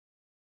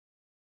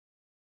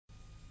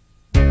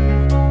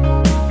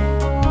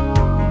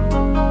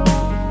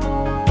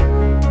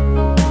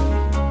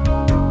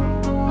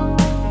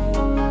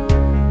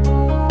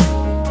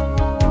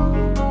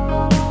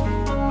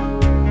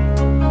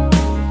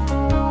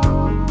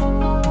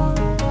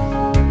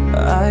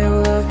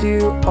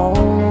left you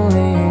only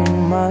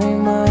in my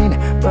mind,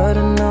 but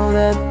I know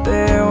that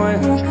there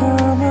will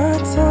come a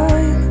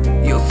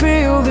time you'll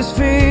feel this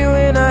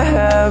feeling I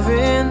have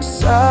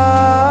inside.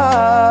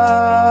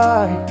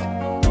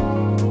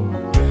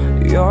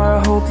 You're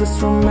a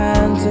hopeless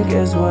romantic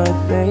is what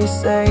they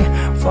say,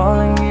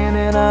 falling in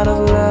and out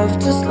of love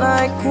just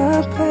like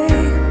a play.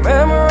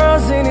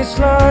 Memorizing each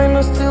line,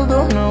 I still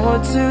don't know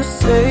what to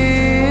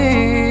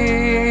say.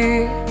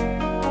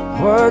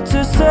 What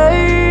to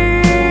say?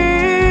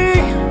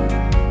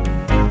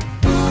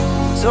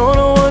 Don't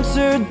know what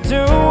to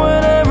do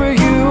whenever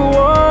you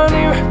want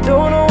here.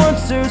 Don't know what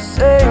to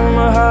say,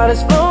 my heart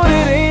is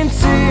floated in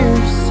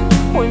tears.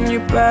 When you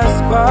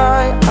pass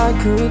by, I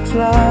could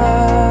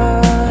fly.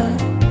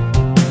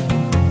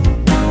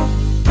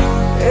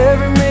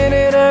 Every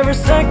minute, every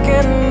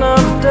second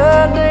of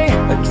the day,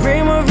 I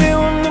dream of you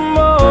in the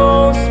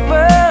most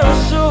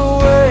special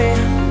way.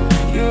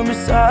 You're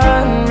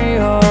beside me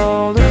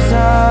all the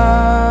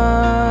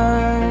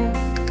time,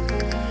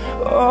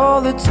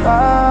 all the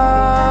time.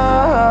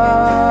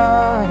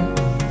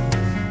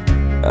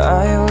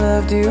 I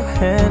loved you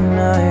and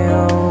I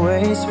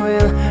always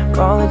will.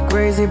 Call it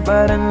crazy,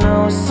 but I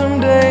know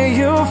someday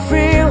you'll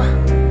feel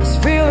this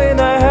feeling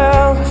I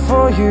have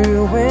for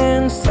you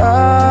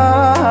inside.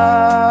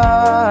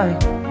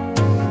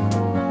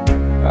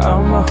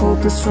 I'm a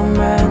hopeless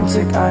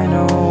romantic, I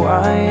know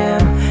I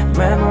am.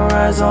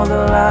 Memorize all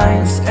the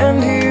lines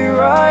and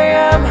here I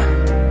am,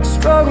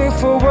 struggling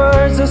for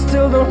words, I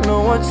still don't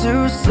know what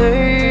to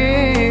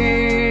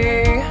say.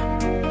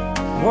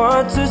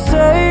 What to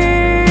say?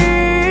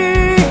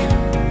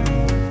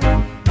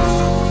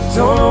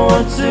 Don't know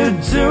what to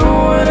do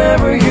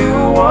whenever you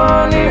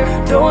want here.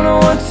 Don't know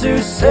what to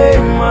say,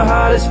 my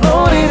heart is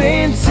floating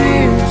in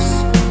tears.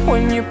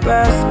 When you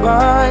pass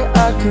by,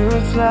 I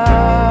could fly.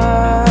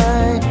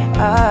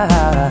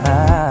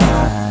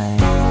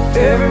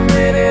 Every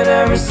minute,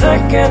 every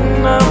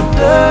second of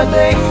the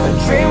day, I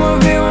dream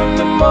of you in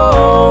the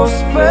most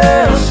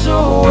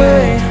special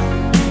way.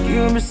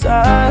 You're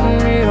beside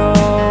me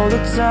all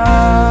the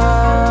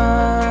time.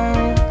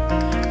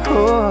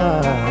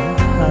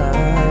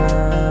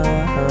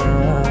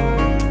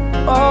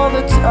 All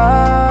the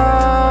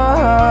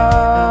time,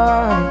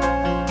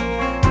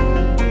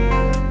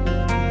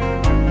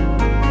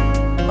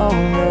 all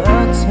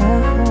the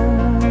time,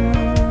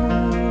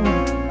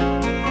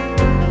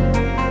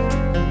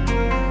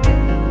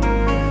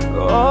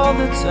 all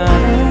the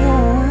time.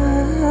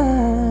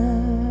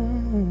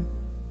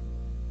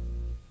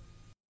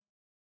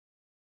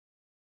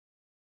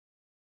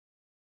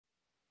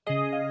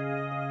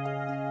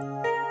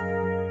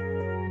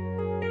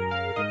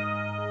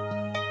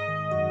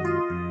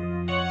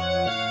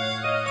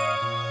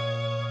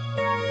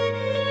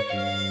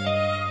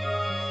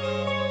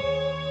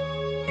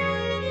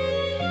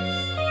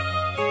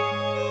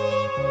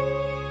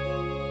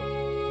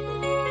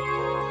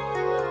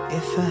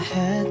 If I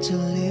had to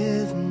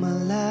live my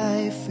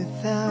life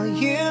without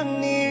you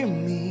near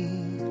me,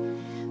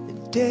 the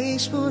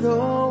days would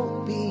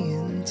all be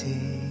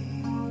empty.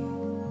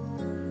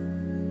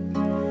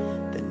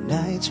 The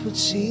nights would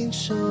seem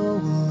so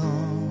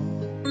long.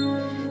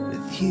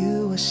 With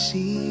you I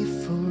see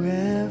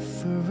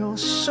forever oh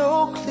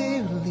so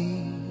clearly.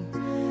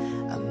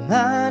 I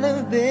might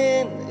have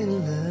been in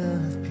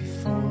love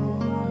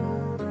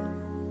before,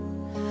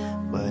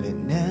 but it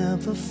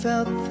never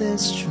felt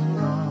this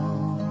strong.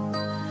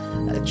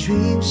 A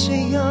dream so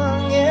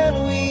young and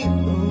we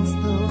both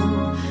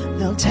know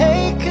they'll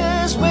take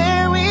us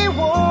where we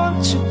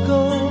want to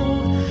go.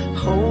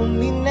 Hold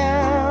me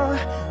now,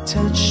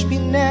 touch me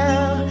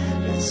now,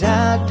 'cause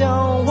I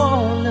don't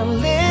wanna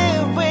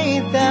live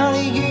without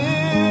you.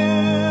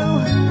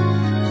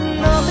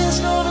 Nothing's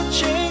gonna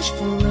change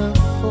for love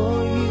for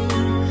you.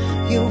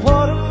 You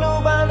wanna know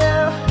by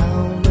now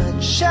how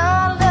much I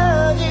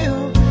love you.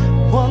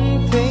 One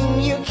thing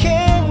you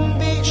can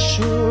be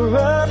sure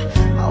of,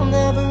 I'll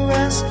never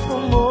ask for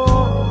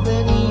more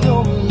than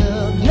your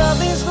love.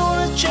 Nothing's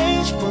gonna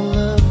change for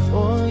love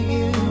for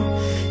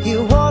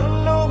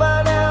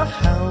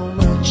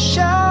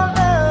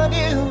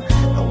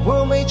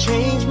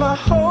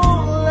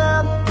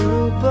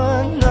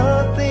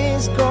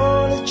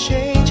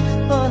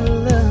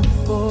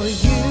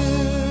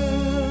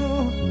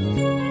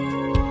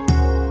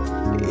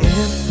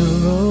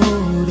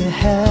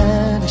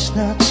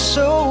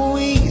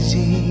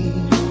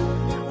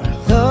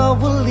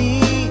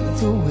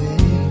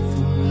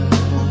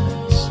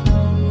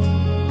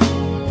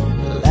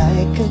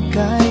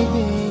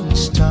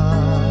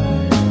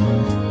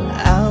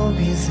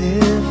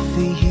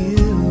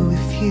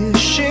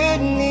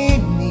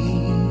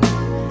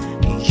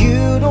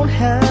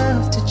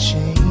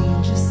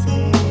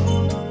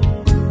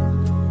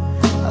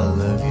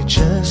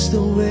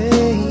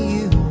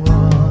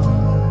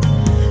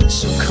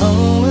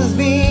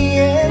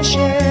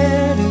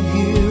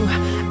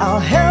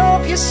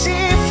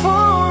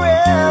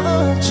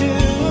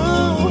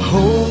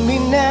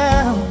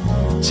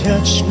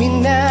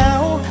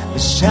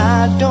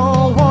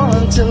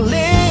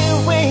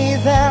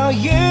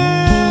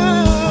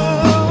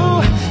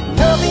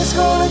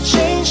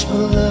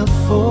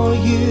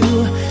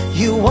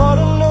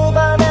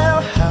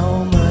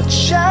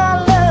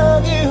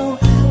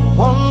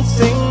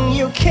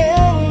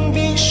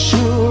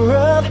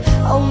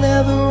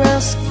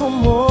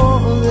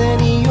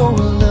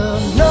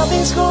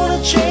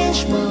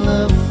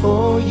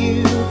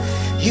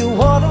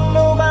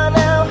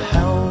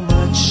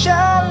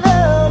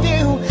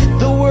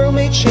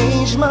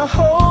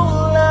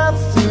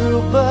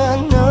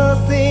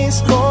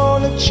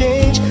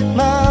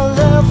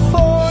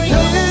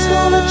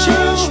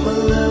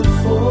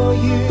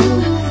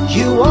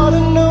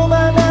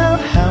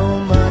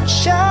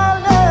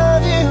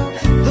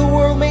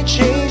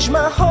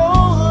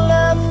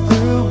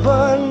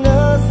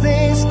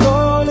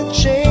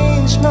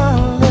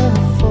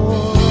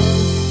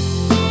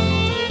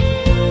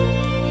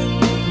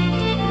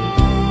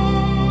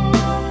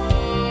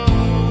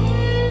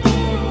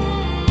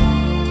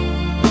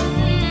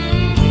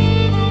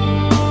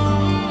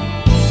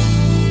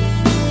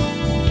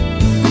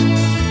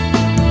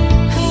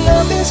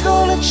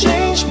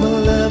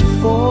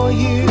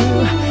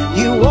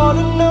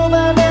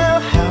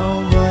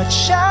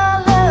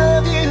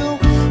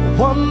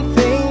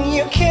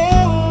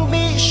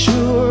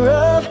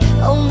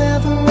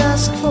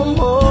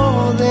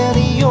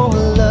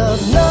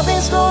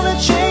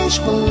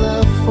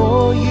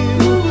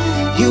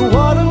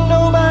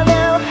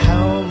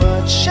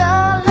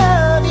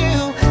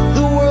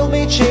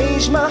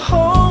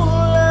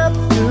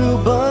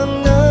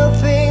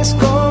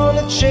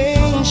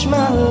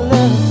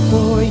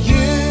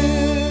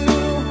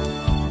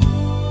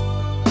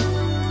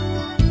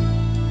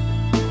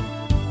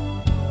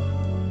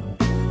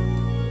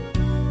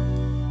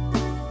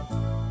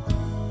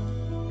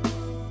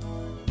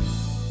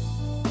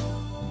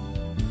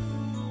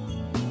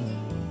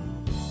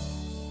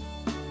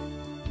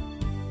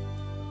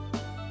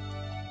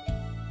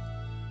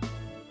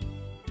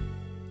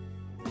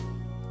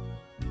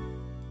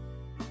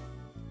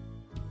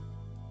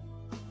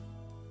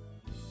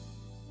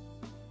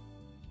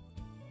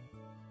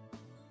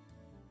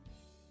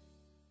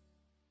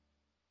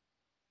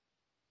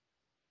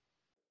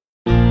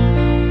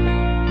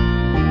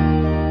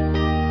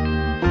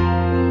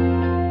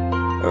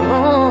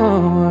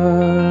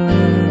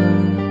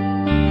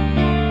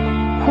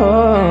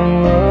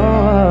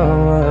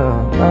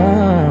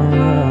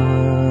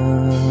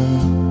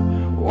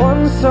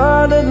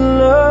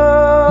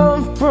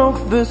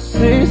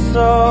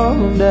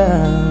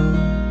down.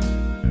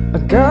 I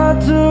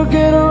got to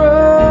get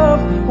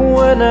rough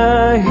when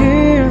I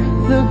hear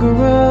the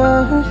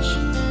garage,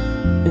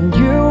 and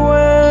you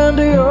went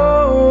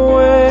your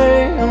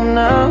way and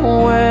I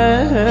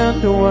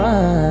went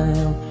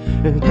wild.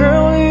 And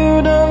girl,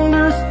 you'd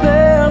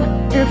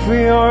understand if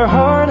your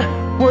heart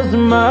was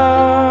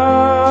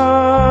mine.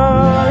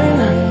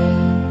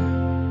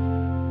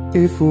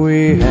 If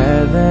we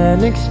had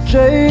an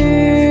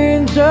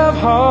exchange of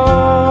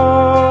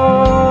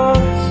hearts,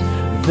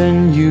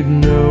 then you'd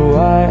know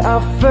why I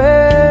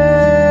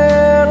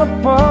fell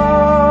apart.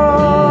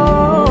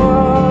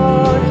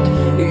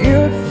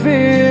 You'd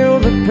feel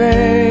the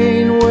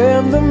pain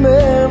when the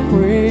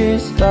memory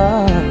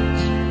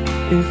starts.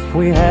 If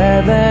we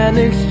had an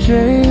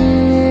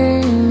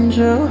exchange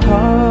of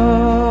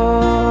hearts,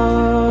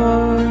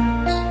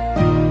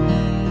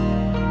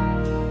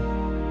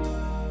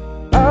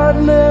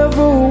 I'd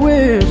never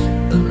wish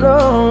a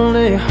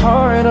lonely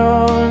heart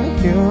on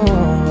you.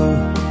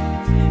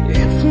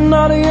 It's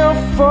not your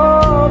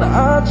fault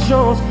I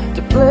chose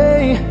to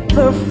play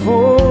the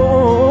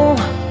fool.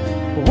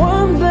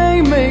 One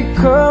day may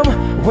come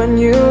when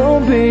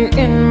you'll be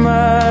in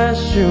my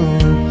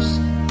shoes.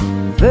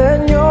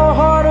 Then your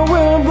heart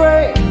will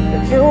break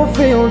and you'll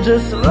feel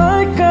just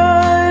like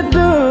I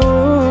do.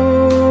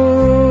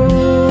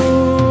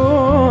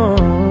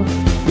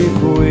 If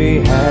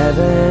we had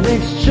an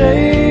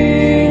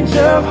exchange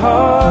of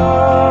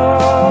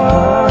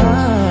hearts,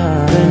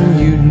 then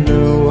you'd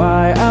know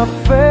why I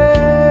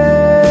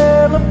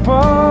fell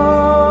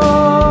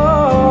apart.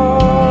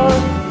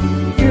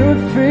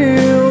 You'd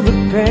feel the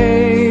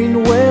pain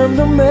when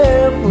the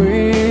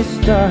memory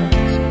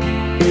starts.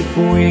 If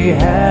we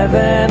had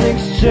an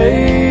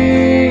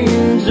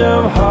exchange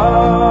of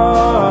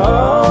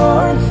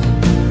hearts,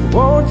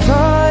 oh,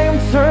 time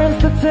turns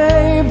the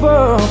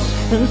tables,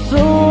 and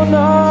soon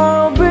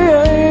I'll be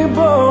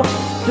able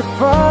to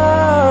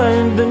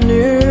find the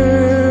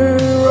new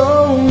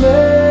romance.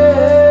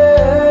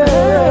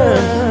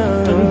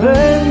 And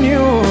then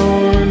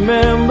you'll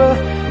remember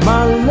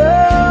my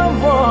love,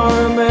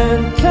 warm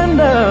and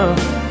tender,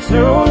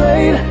 too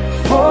late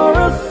for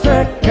a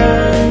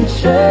second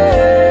chance.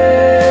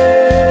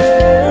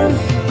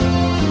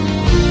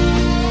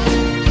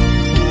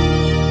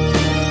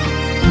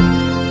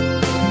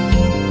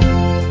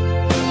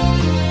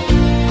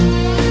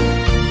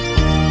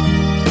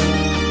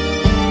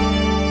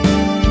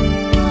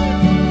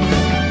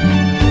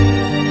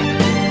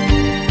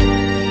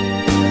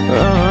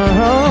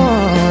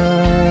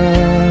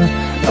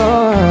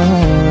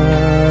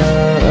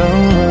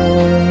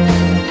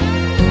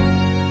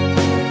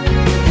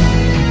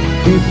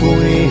 If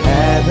we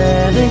had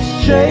an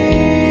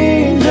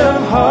exchange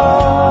of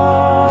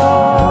hearts,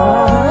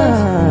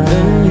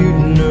 then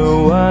you'd know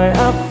why I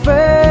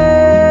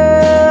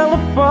fell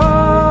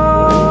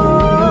apart.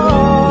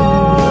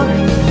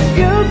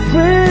 You'd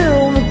feel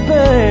the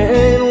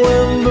pain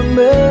when the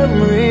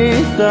memory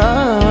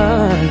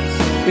starts.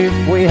 If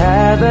we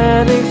had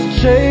an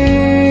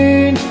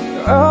exchange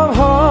of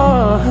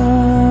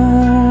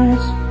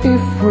hearts,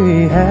 if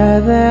we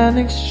had an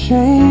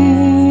exchange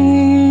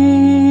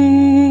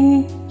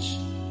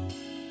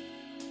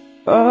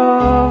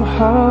of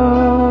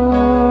hearts.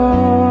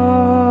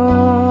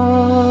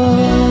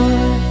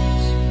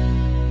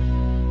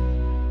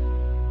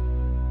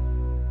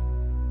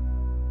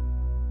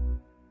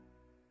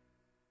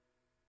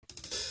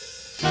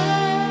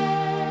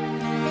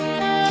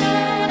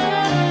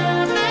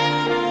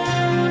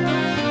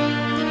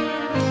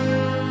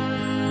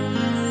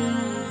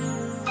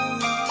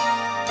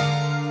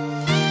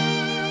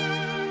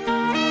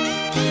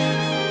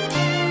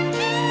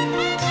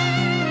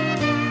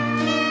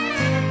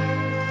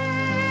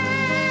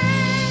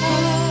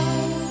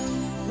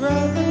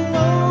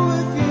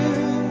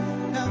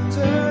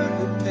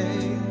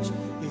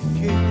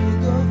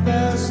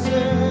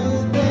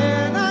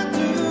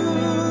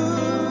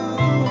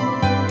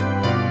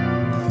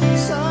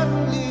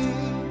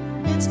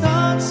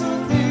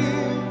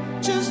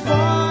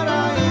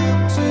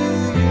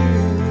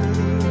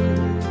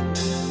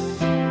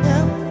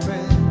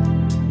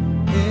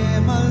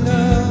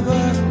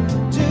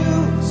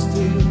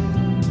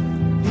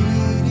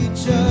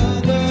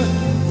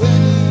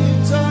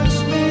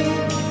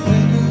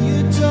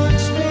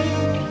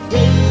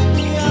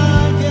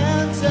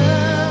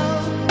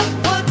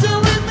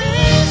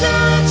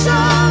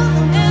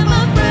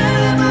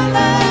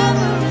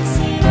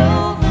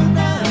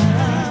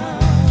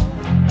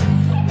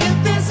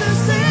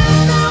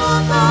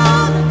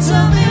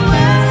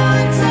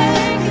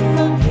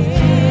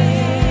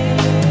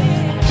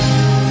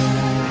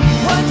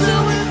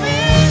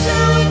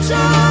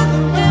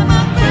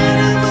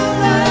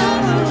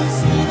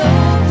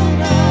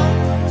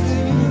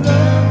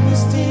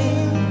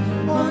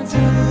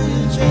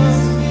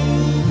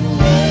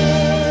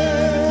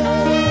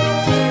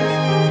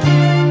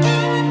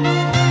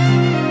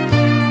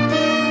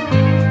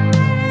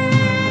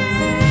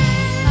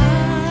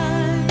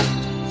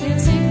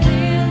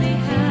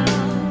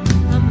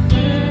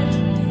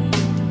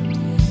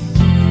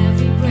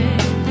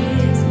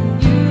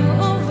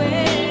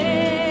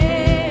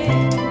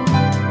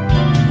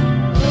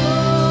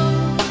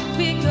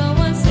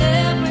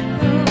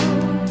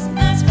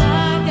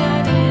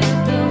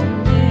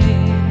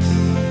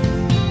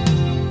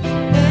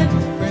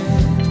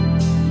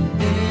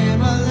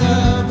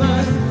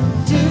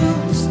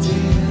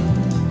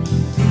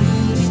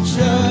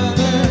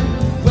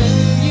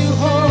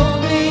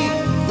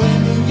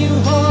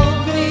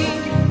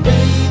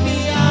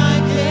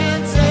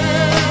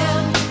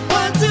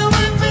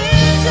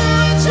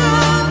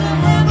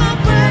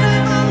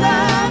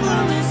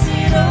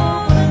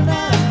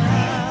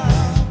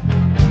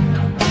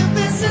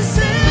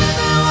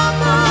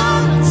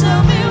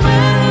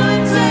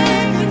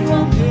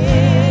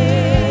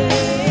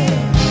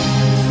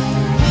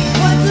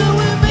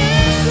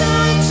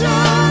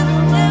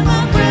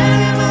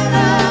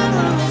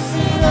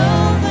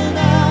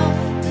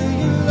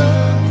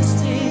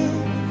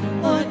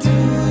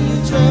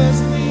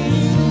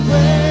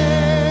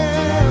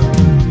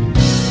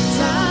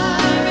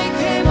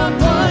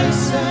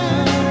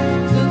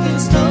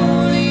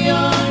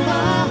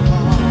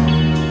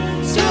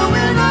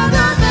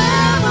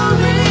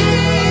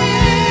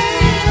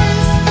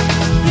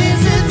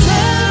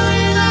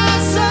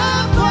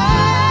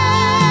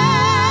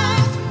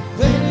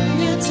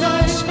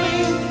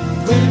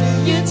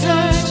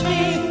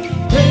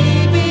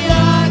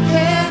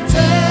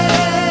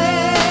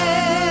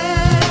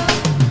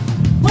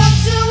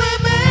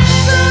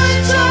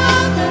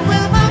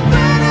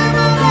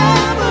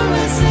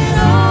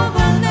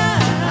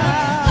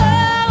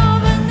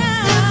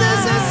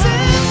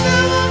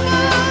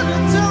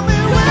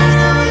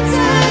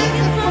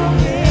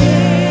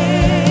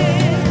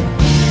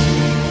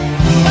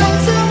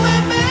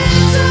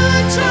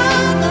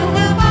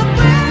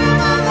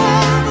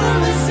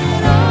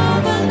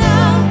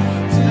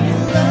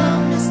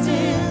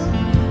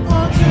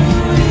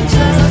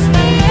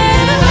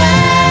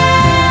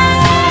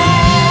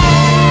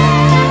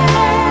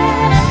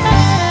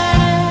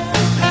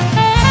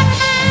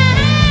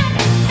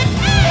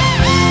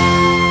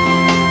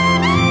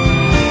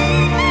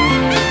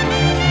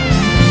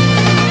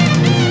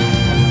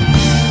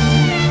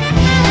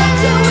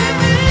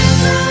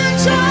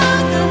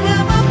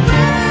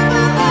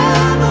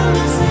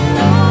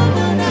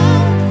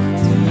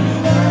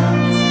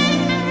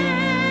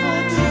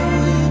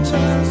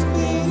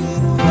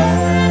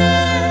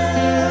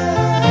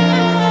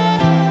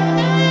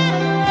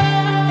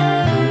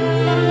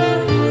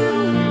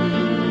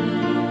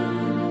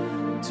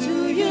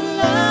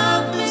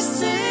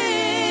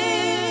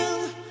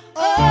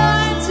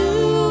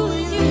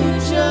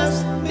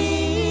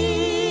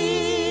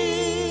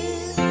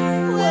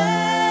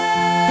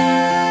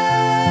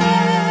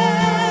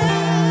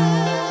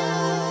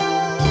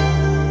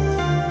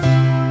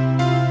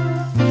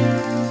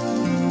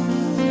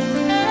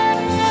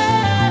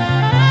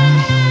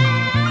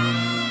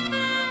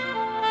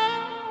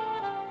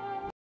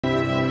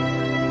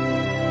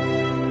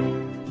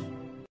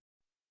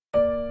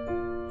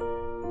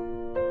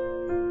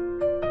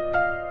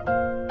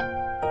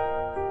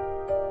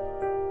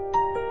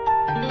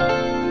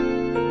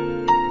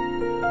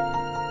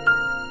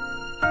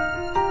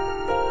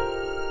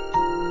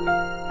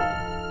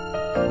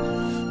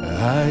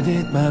 I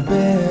did my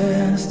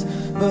best,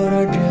 but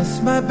I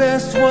guess my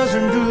best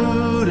wasn't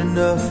good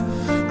enough.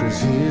 'Cause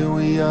here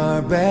we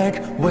are back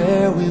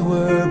where we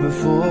were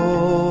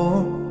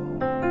before.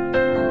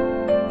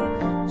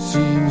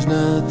 Seems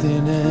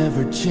nothing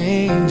ever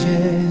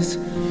changes.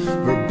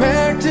 We're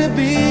back to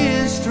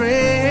being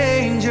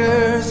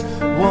strangers,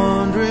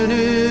 wondering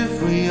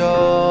if we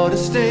ought to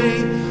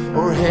stay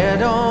or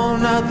head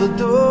on out the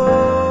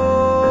door.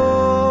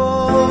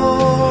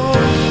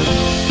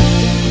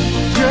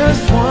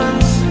 Just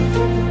once,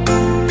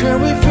 can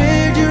we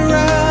figure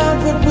out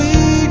what we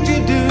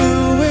did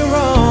doing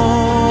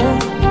wrong?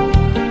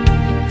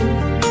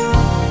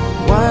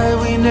 Why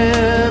we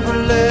never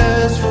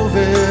last for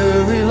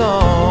very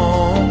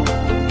long?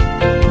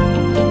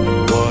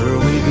 What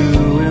are we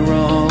doing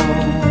wrong?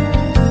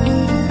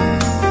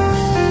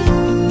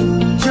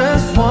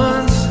 Just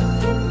once,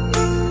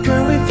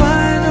 can we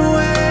find a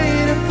way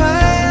to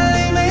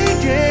finally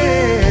make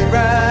it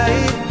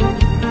right?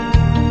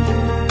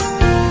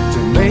 To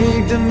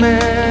make the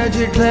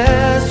magic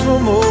last for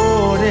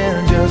more than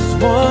just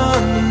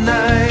one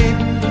night.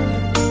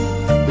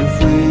 If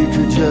we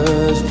could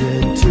just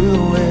get to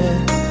it,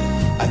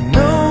 I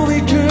know we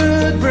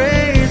could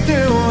break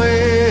through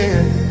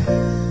it.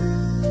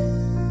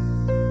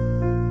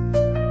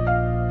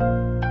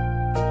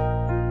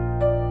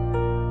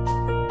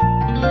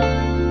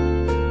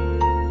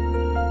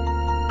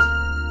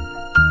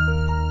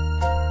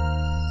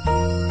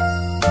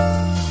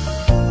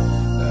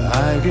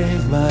 I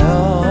gave my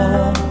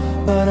all,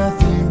 but I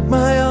think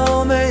my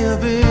all may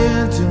have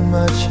been too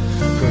much.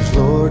 'Cause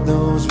Lord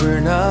knows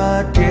we're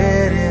not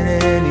getting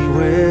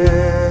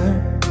anywhere.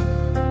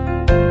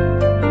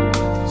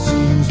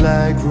 Seems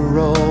like we're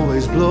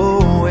always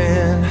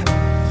blowing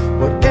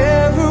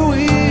whatever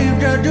we've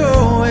got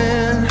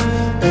going.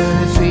 And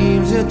it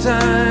seems at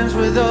times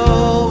with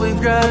all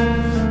we've got,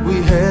 we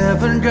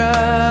haven't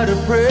got a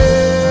prayer.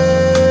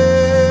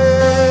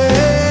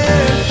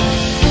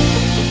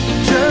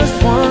 Just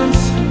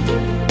once,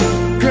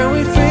 can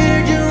we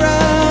figure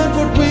out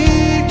what we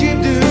keep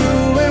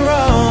doing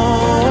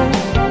wrong?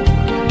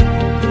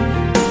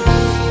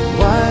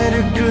 Why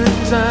do good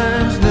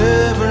times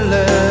never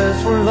last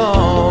for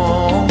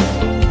long?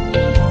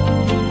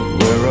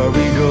 Where are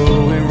we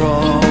going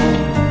wrong?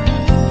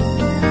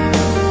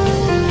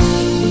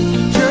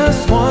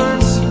 Just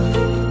once,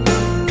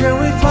 can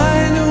we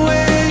find a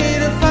way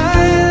to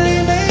finally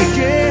make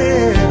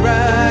it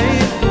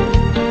right?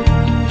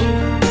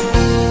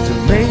 To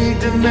make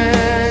the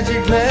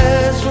magic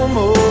last for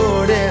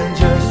more than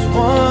just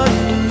one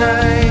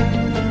night.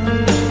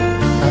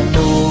 I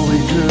know we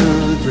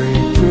could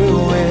break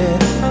through it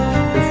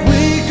if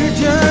we could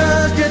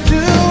just get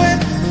to it.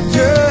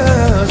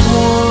 Just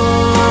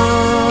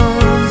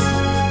once,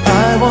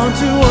 I want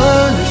to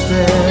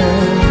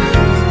understand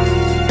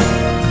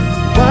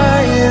why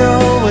it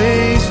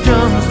always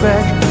comes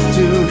back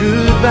to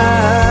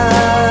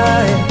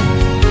goodbye.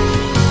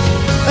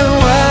 And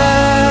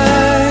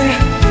why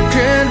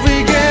can't we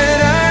get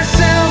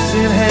ourselves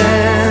in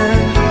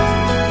hand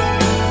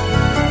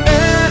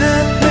and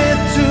admit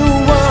to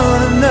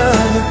one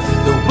another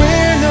that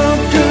we're no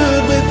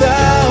good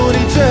without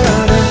each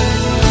other?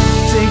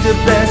 Take the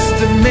best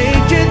to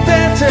make it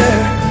better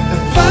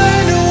and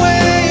find a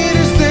way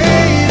to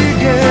stay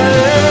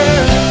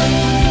together.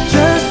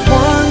 Just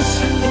once,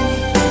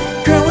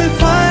 can we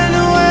find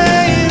a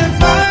way to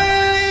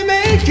finally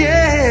make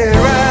it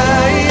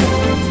right?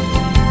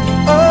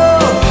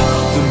 Oh,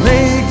 to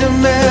make the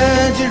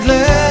magic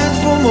last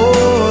for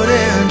more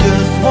than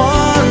just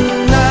one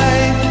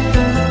night.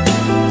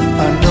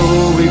 I know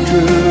we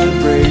could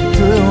break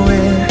through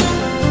it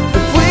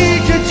if we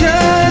could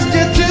just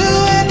get to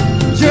it.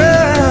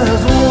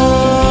 Just once.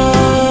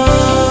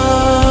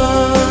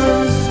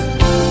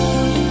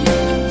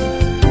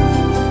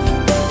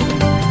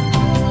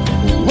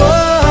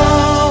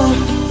 Whoa,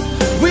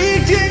 we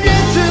can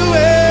get to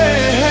it.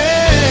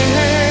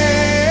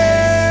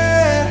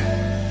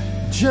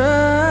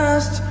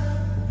 Just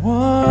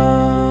once.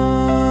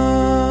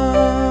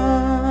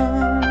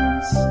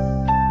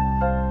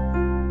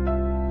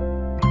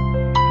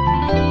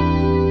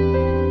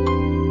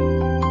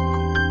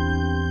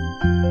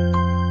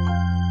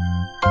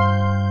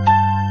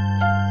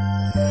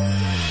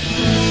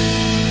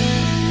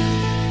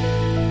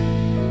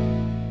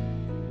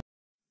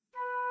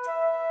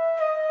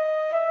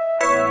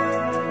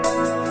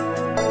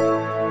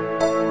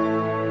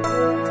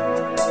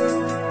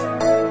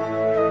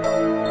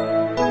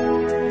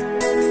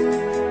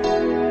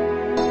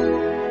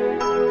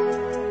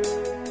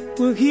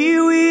 Well,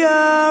 here we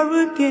are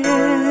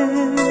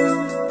again.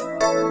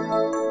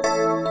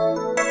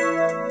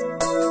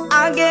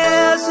 I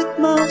guess it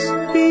must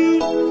be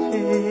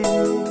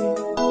fair.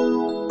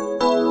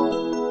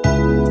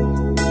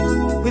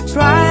 We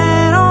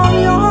tried on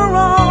your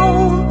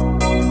own,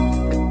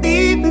 but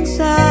deep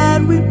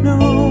inside we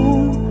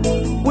know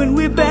when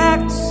we're back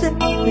to set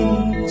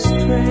things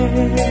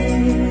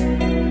straight.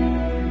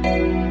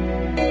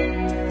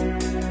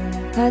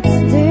 I'd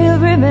still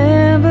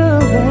remember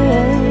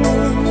when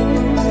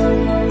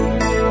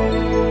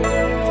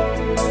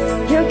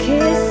your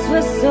kiss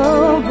was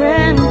so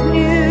brand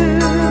new.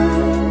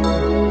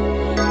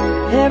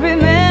 Every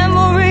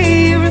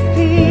memory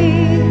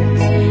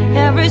repeats,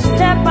 every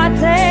step I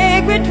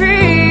take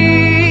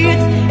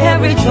retreats,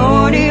 every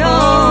journey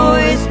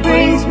always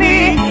brings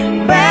me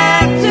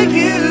back to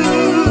you.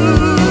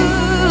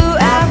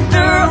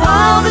 After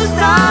all the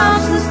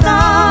stops and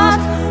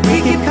starts, we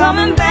keep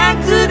coming back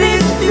to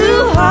this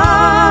two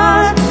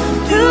hearts,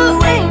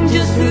 two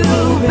angels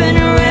who've been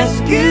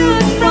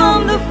rescued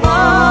from the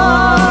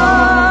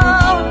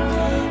fall.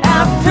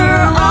 After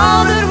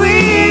all that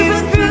we've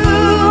been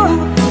through,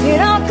 it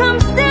all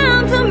comes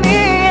down to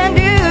me and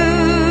you.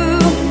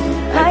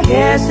 I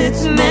guess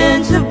it's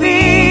meant to be.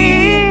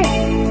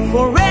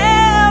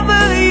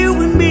 Forever you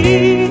and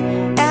me,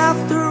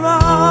 after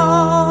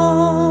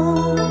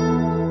all.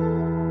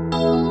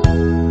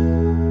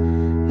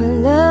 My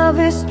love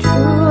is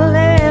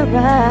truly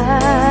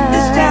right.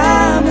 This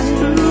time is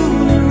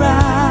truly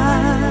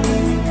right.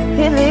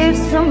 It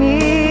lives from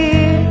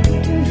year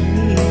to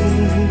year.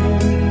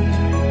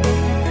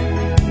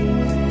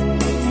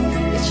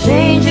 It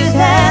changes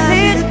as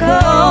it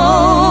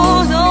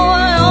goes,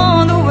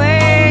 on the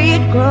way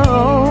it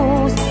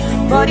grows,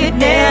 but it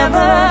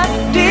never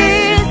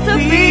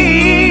disappears.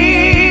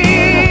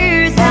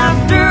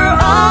 After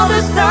all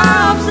the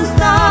stops and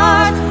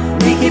starts,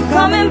 we keep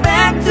coming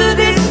back to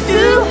this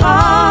two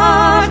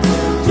hearts,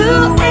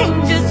 two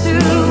angels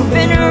who've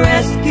been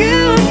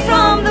rescued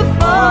from the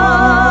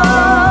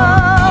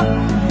fall.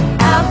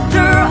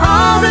 After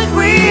all that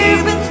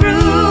we've been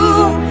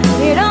through,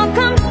 it all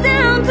comes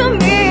down to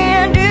me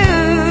and you.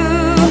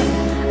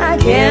 I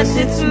guess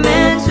it's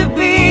meant to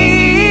be.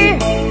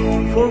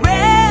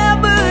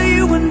 Forever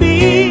you and me,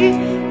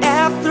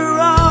 after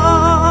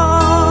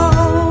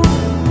all.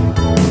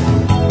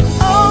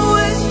 Oh,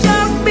 it's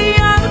just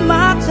beyond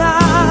my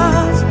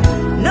ties.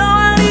 No,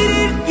 I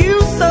needed you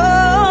so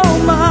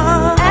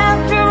much.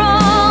 After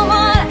all,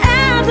 what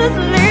else is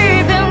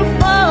living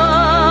for?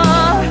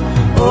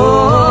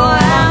 Oh,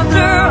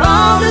 after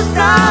all the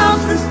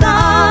stops and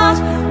starts,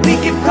 we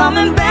keep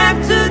coming back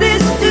to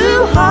this two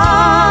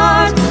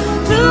hearts,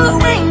 two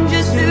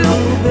angels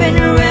who've been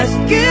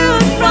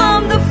rescued from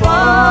the fall.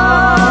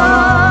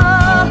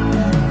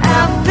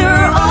 After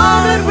all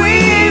that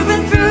we've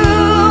been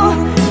through,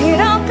 it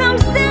all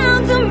comes down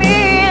to me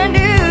and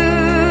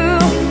you.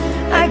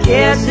 I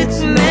guess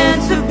it's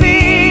meant to be.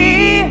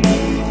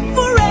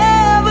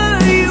 Forever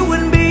you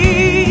and me,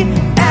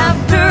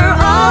 after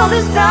all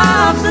the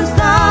stops and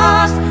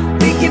starts,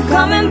 we keep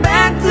coming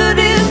back to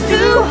this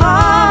two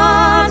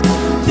hearts,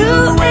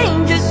 two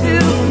angels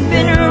who've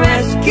been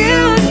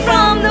rescued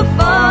from the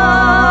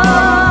fall.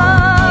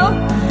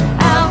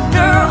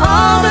 After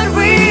all that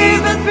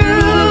we've been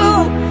through,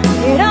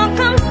 it all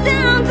comes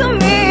down to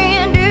me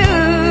and you.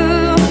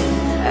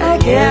 I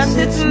guess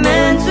it's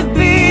meant to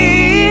be.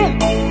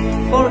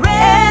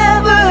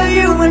 Forever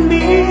you and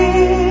me,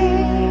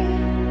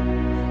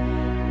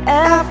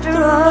 after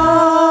all.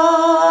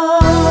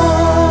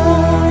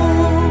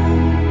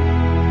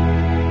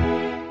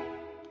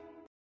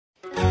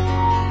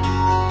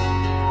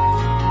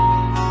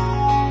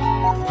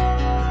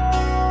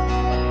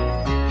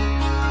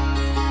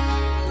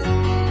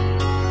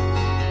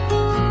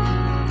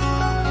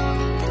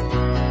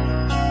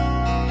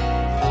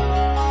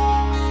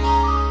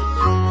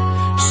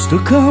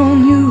 Stuck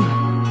on you,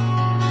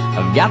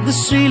 I've got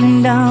this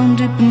feeling down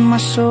deep in my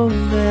soul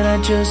that I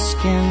just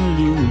can't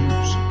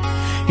lose.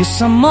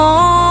 Yes, I'm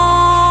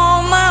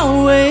on my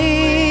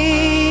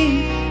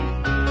way.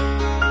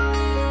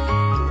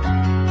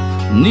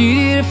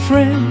 Need a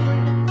friend,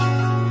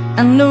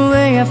 and the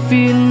way I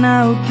feel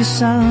now,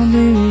 guess I'll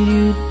be with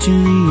you to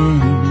the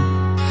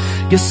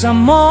end. Guess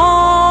I'm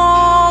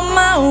on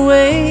my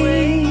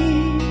way.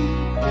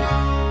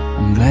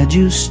 I'm glad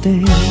you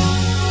stayed.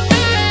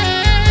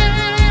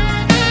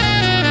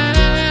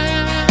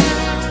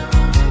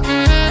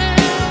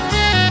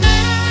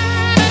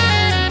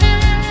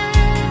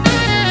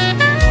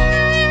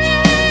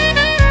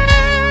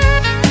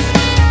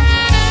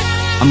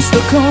 I'm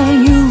stuck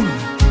on you,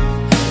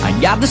 I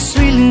got this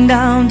feeling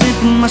down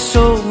deep in my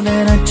soul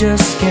that I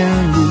just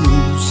can't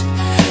lose.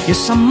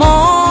 Yes, I'm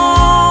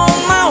on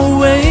my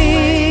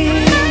way.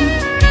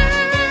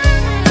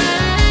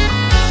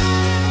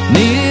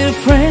 Need a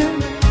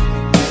friend,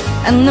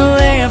 and the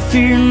way I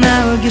feel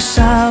now, I guess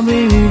I'll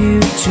be with you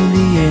to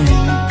the end.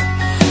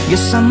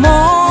 Yes, I'm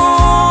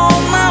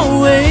on my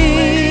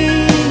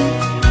way.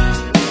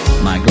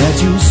 My glad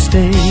you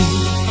stayed.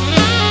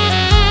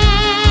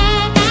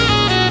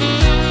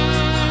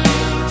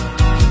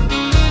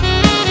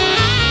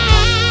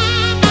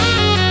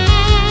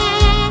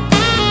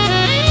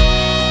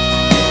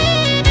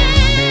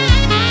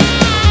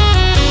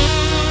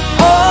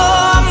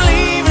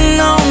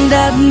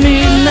 That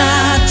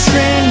midnight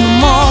train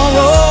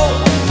tomorrow,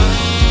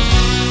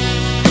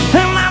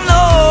 and I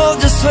know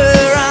just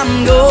where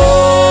I'm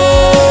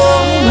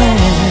going.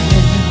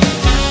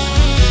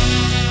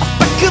 I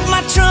pick up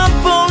my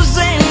troubles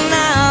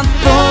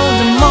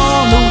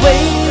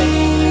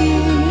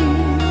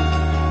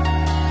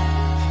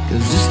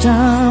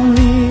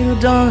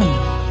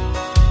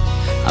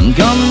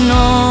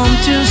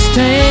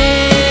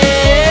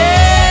stay.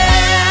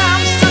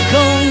 I'm stuck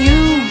on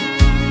you.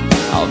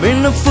 I've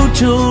been a fool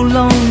too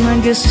long. I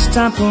guess it's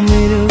time for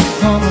me to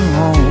come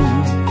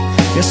home.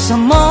 Yes,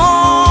 I'm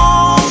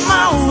on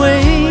my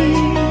way.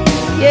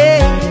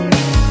 Yeah.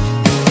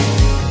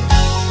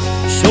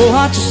 So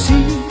hard to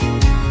see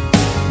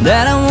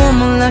that a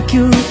woman like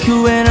you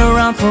wait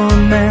around for a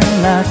man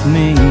like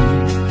me.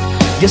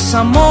 Yes,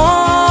 I'm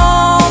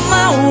on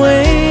my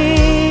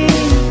way.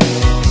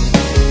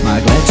 I'm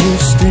glad you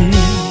stayed.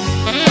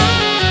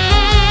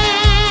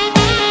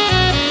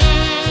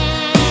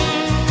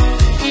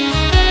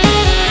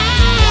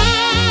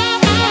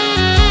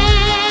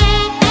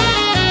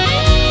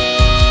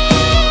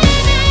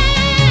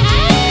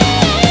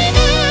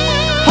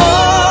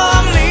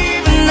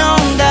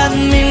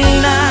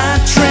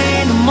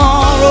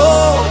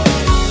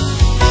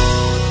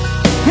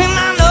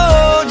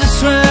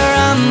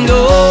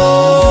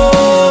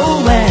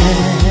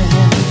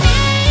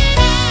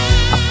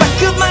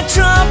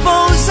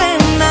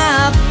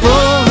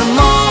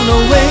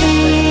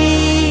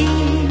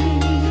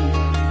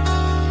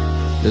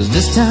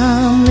 This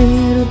time,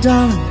 little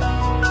darling,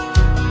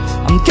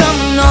 I'm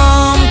coming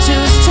home to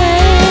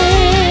stay.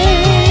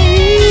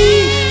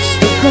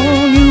 Stuck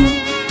on you.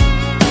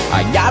 I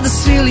got the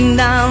ceiling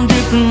down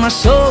deep in my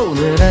soul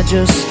that I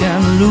just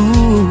can't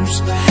lose.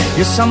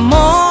 Yes, I'm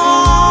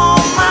on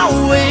my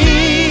way.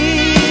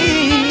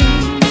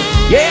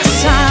 Yes,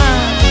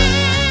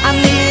 I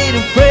need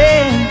a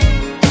friend,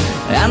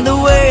 and the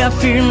way I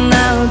feel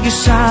now,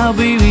 guess I'll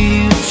be with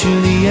you to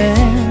the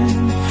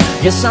end.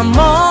 Yes, I'm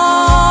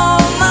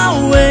on my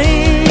way,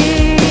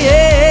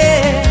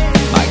 yeah.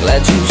 I'm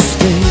glad you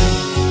stayed.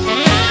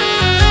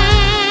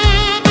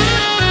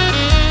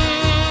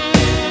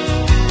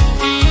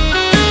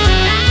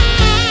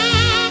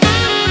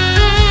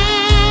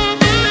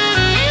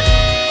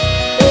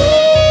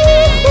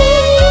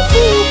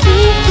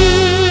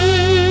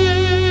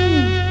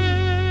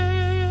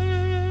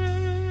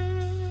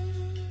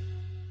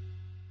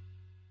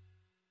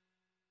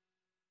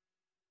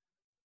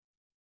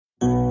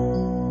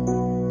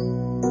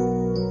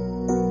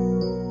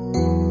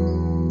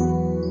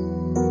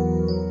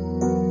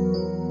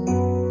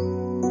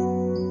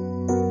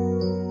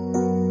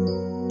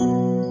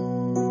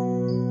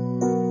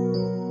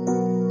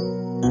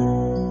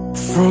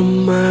 From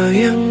my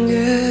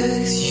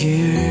youngest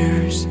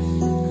years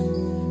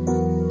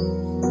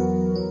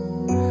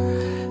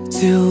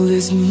till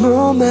this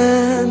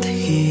moment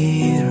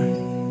here,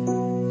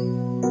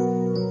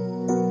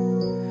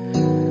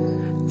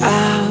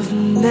 I've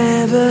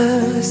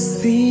never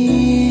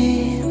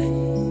seen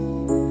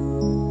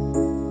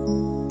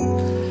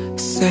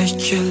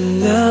such a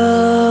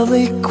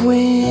lovely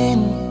queen.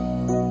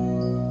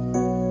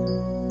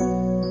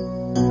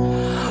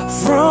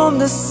 From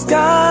the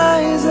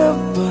skies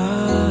above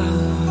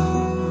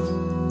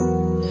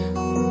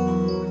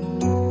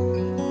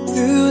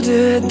to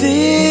the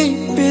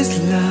deepest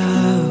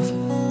love,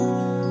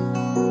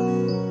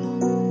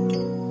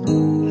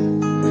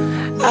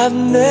 I've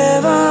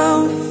never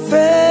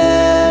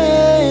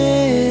felt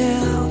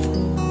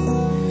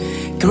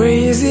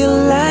crazy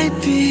like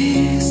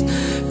this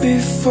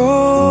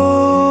before.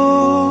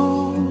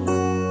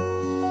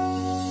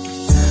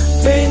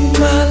 Paint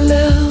my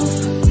love,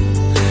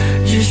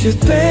 you should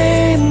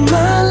paint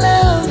my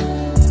love.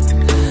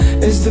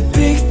 It's the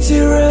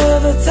picture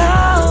of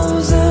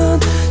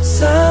 1,000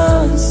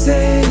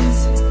 sunsets.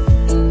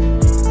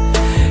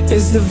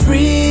 It's the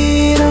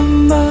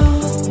freedom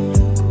of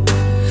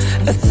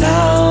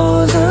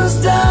 1,000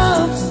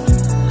 stops.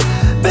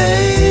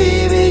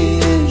 Baby,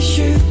 you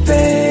should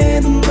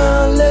paint my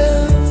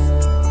love.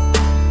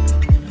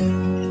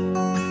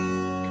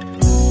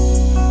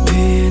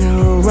 Been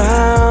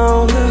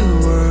around the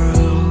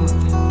world,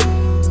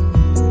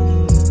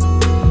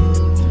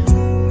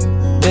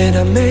 then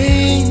I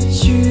made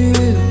you,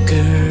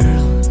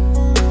 girl.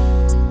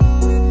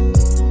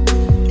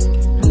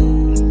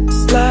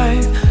 It's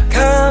like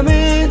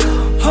coming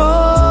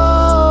home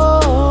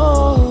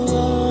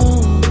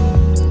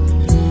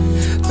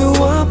to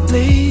a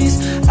place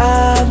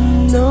I've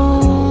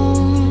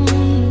known.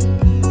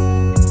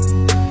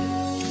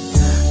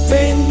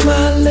 Paint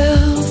my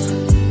love,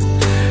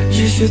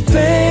 you should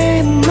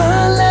paint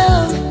my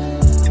love.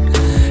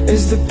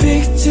 It's the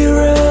picture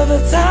of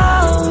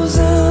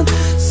 1,000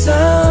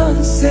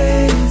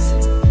 sunsets.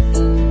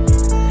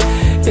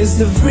 It's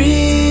the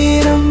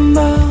freedom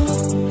of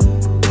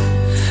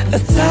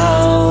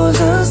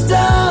 1,000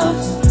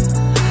 stops.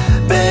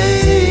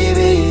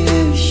 Baby,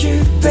 you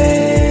should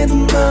paint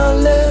my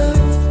love.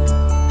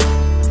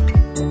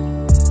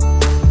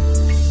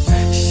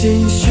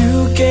 Since you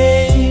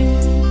came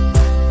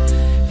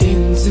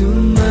into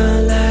my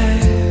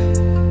life,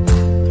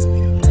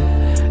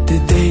 the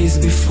days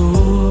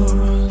before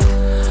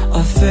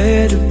are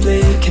faded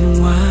black and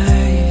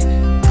white.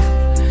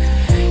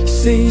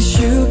 Since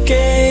you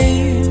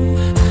came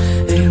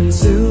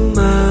into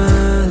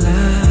my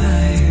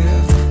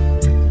life,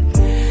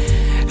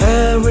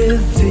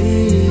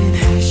 everything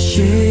has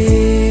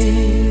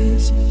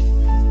changed.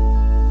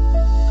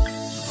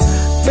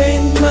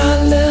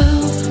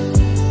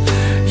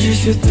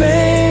 should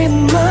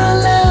paint my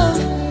love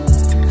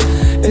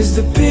as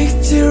the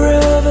picture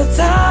of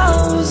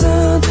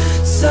 1,000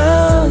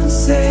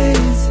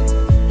 sunsets,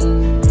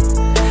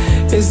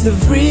 is the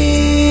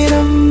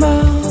freedom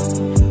of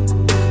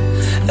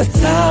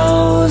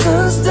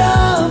 1,000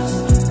 stars.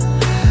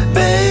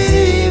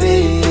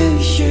 Baby, you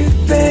should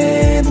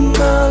paint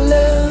my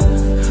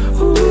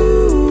love.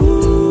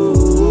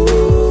 Ooh,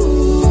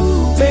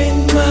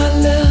 paint my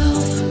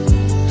love.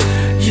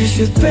 You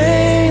should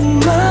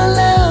paint my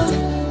love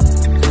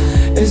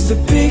as the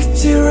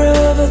picture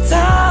of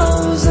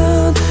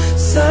 1,000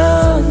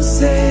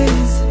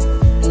 sunsets,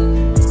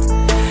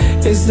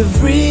 is the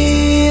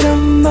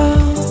freedom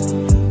of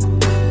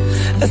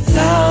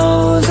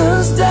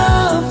 1,000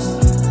 stars.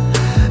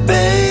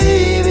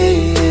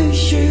 Baby, you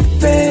should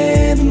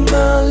paint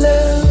my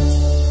love.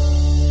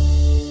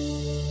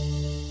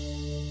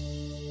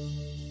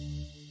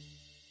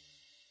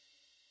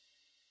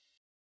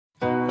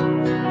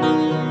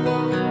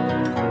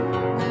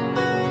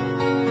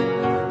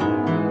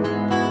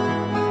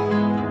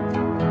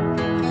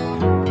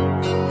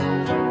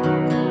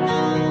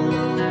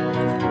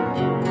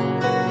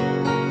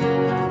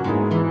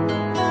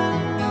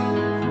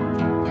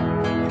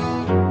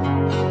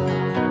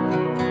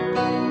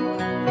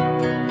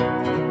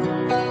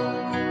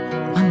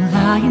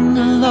 Lying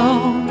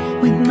alone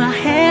with my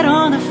head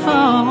on the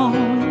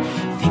phone,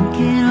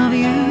 thinking of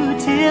you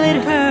till it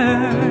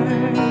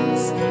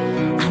hurts.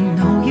 I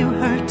know you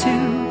hurt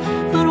too,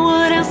 but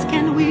what else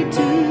can we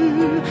do?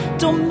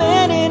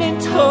 Tormented and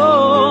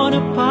torn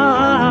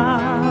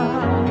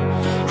apart.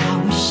 I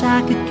wish I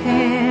could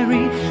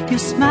carry your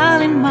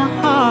smile in my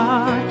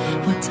heart,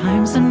 for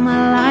times in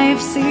my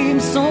life seem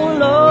so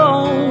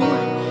low.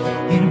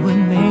 It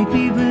would make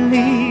me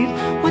believe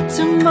what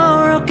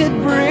tomorrow could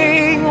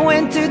bring,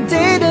 when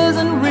today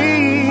doesn't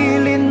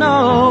really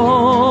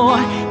know,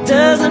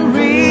 doesn't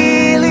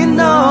really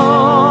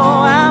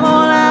know. I'm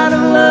all out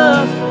of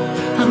love,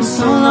 I'm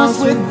so lost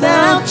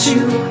without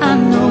you. I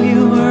know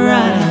you were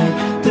right,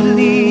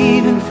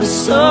 believing for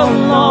so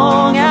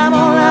long. I'm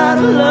all out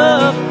of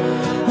love,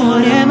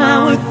 what am I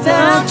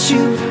without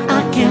you?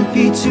 I can't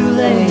be too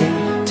late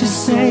to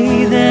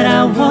say that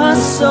I was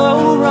so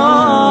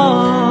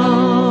wrong.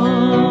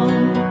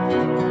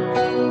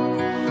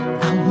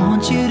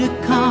 You to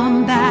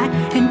come back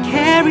and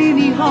carry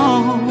me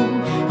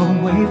home,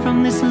 away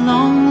from this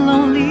long,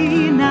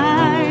 lonely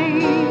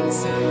night.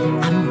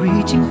 I'm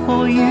reaching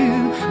for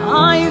you,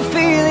 are you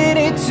feeling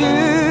it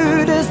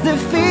too? Does the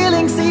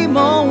feeling seem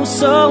oh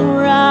so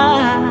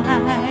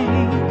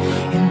right?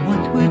 And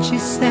what would you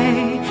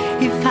say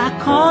if I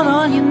called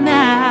on you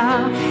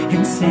now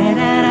and said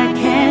that I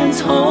can't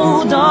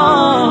hold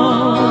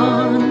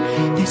on?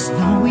 There's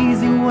no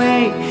easy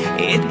way,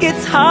 it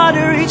gets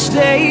harder each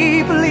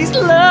day. Please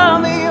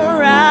love me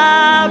or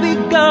I'll be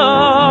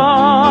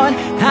gone,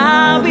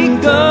 I'll be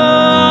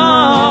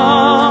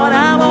gone.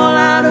 I'm all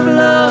out of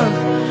love,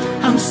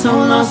 I'm so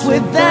lost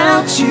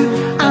without you.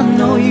 I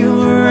know you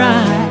were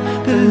right,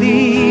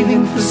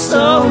 believing for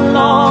so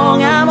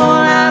long. I'm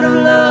all out of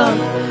love,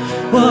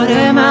 what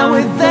am I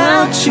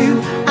without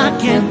you? I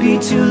can't be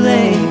too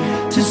late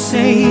to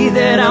say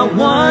that I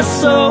was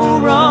so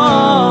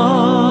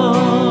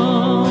wrong.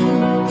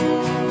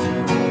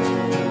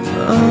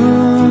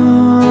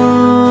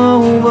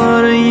 Oh,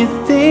 what are you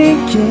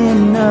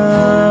thinking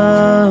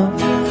of?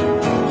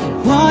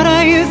 What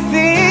are you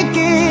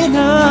thinking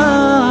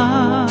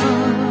of?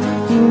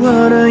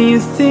 What are you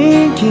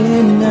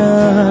thinking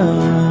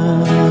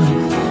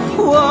of?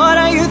 What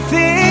are you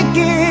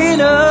thinking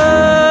of?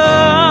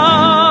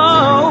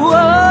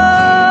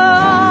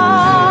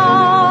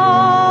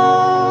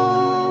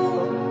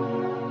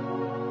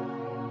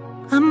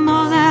 I'm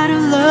all out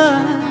of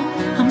love,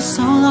 I'm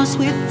so lost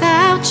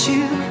without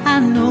you. I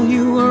know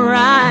you were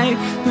right,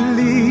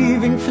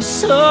 believing for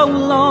so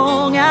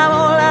long. I'm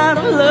all out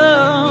of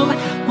love,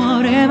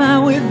 what am I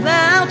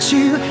without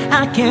you?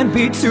 I can't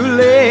be too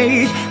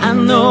late, I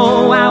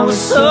know I was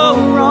so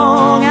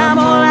wrong. I'm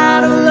all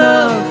out of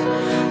love,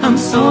 I'm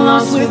so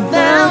lost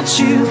without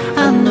you.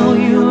 I know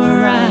you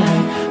were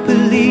right,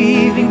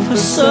 believing for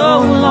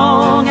so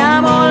long.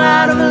 I'm all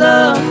out of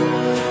love,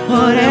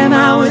 what am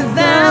I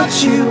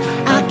without you?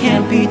 I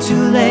can't be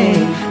too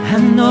late, I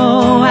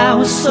know I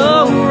was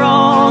so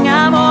wrong.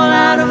 I'm all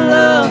out of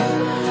love,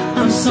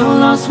 I'm so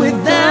lost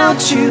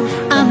without you.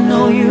 I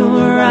know you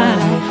were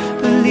right,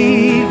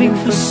 believing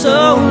for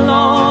so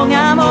long.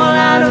 I'm all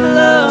out of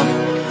love,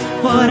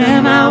 what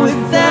am I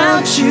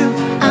without you?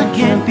 I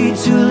can't be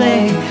too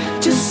late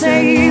to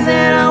say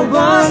that I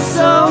was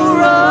so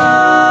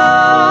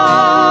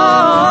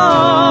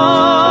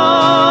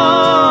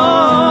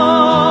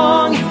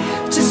wrong,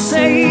 to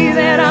say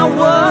that I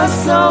was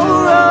so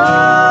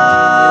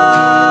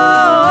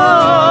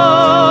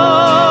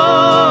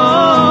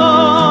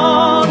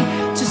wrong,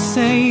 to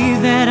say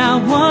that I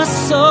was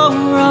so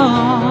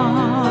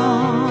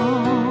wrong,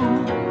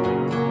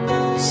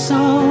 so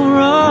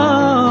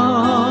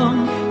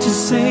wrong, to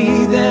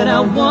say that I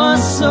was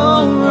so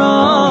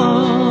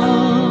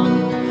wrong.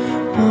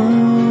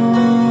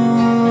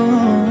 Oh,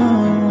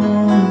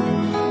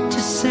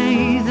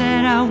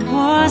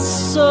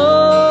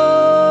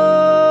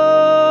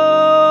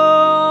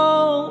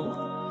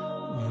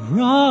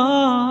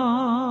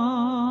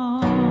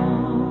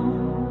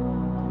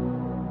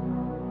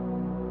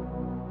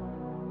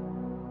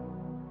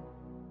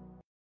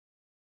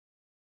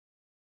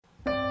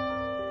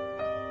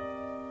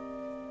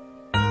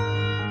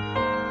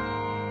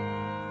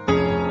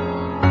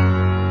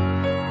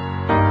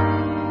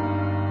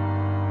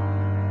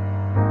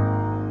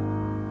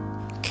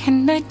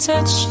 Can I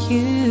touch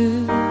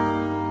you?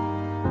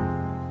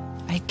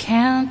 I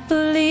can't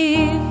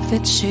believe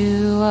that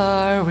you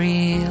are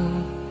real.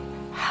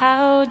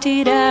 How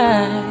did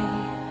I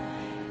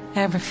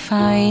ever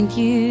find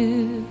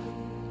you?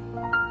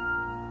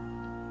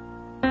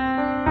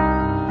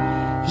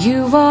 You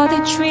are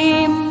the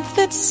dream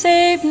that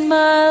saved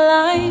my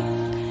life.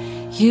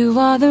 You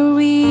are the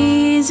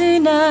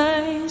reason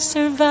I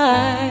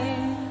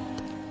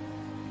survived.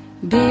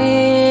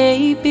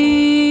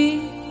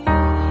 Baby,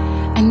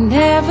 I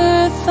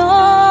never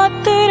thought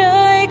that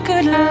I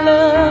could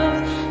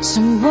love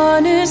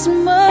someone as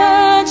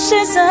much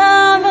as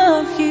I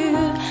love you.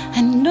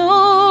 I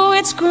know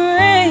it's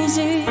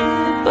crazy,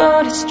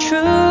 but it's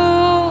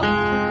true.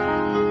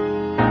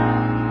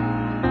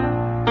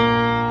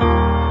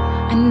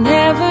 I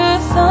never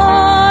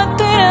thought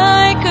that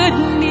I could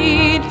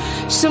need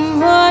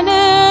someone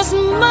as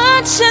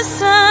much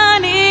as I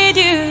need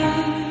you.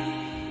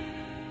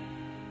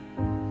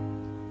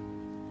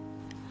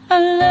 I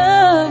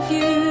love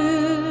you.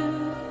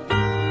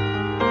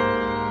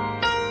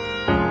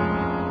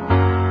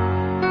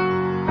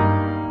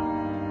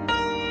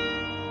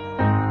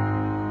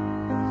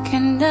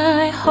 Can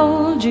I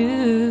hold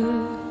you?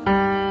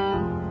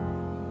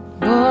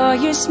 Boy,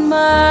 your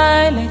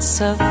smile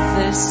lights up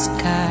the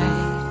sky.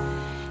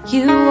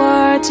 You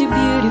are too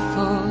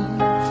beautiful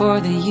for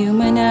the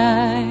human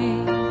eye.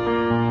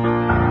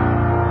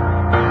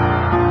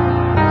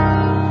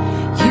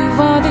 You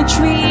are the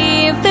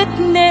dream that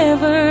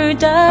never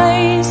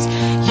dies.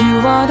 You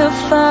are the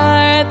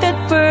fire that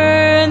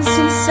burns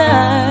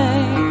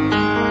inside.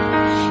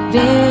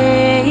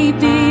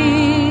 Baby,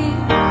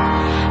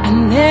 I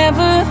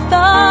never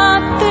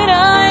thought that I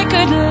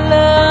could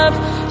love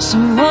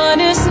someone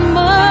as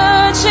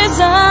much as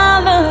I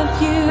love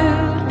you.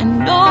 I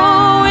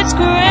know it's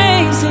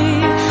crazy,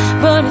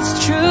 but it's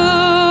true.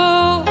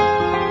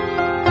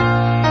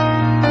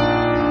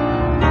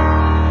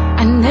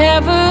 I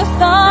never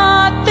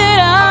thought that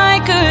I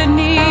could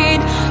need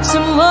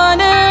someone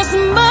as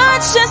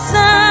much as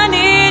I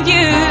need you.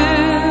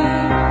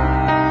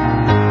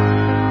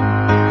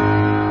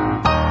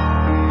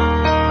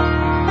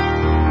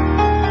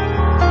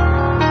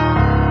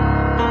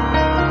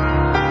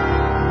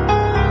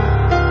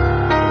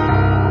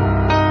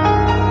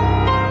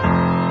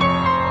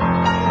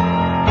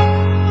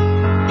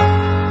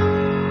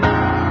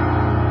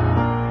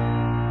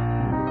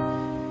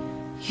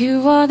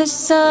 You are the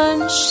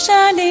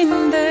sunshine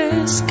in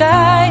the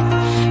sky.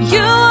 You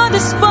are the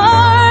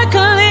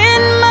sparkle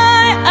in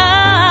my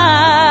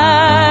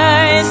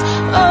eyes.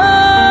 Oh,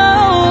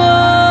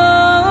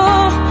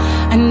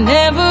 I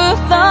never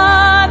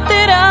thought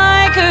that I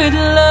could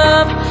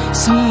love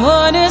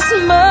someone as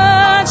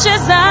much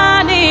as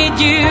I need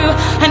you.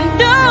 I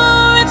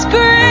know it's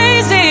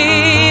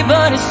crazy,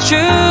 but it's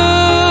true.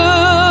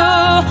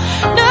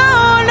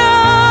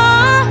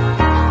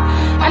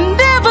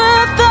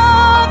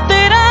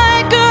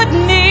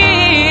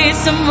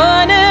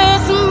 Someone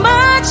as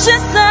much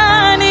as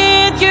I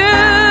need you.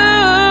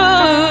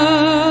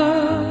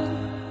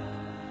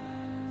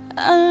 I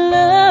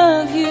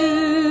love you.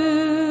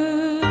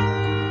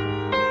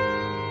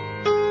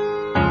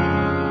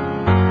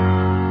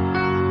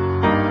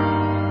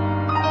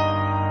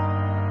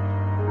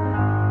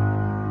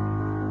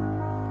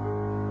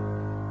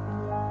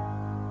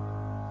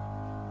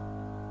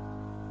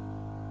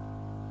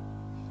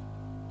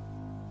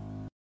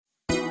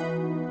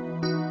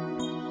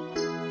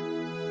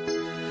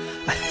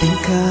 I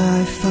think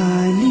I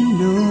finally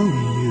know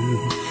you.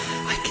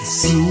 I can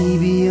see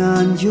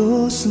beyond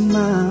your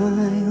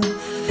smile.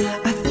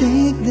 I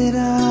think that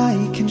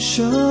I can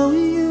show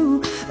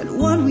you that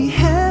what we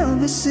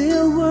have is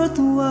still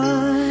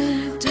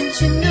worthwhile.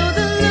 Don't you know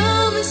that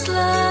love is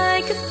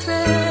like a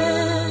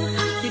thread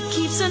that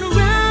keeps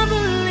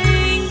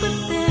unraveling, but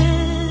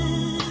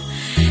then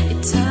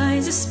it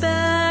ties us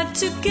back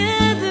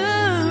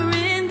together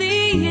in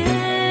the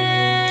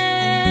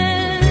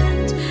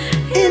end.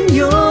 In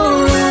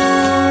your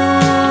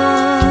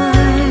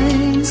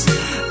eyes,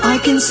 I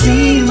can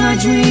see my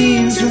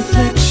dreams'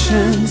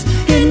 reflections.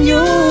 In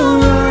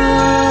your eyes,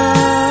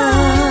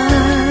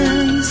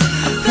 I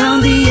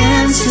found the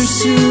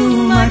answers to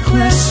my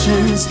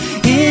questions.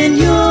 In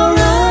your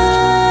eyes,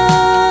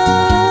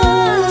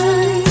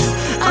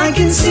 I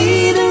can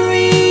see the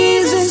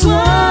reasons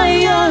why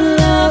your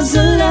love's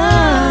alive.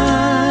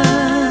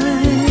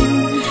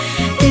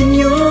 In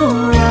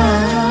your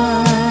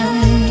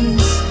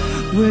eyes,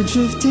 we're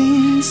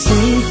drifting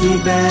safely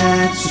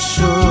back to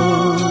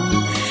shore,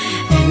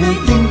 and I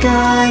think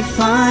I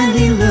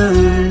finally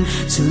learned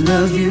to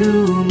love you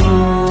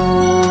more.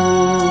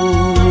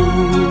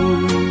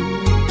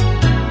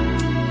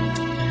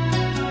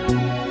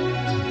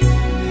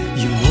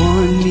 You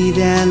warned me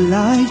that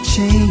life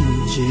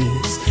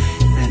changes,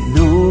 that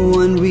no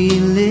one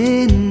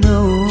really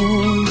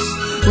knows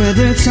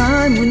whether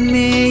time would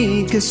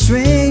make us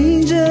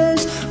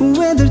strangers,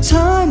 whether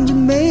time would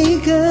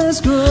make us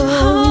grow.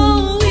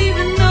 Oh,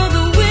 even though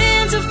the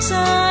winds of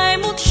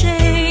time will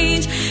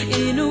change,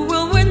 in a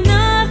world where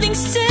nothing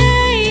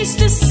stays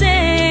the same,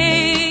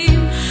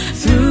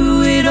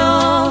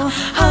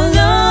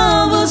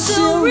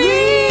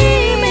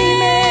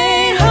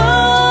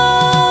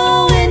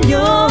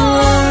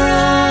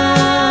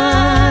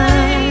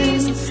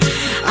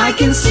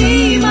 can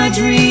see my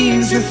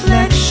dreams'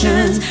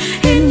 reflections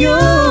in your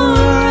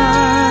eyes.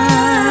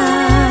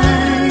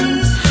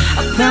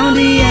 I found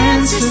the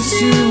answers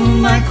to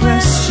my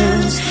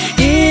questions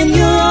in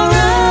your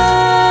eyes.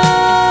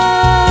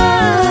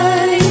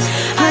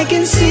 I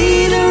can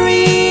see the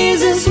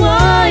reasons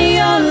why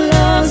your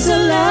love's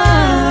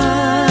alive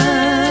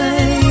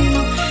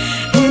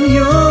in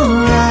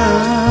your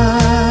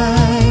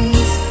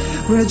eyes.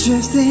 We're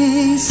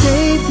drifting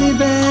safely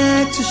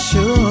back to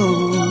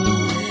shore.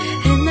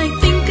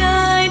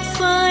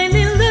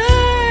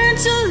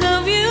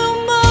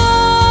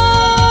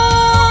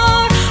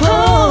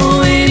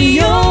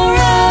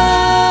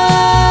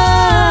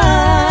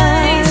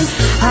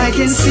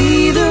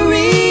 See the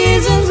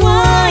reasons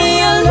why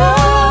your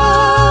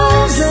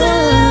love's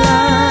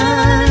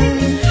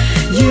alive.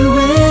 You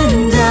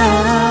and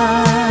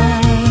I,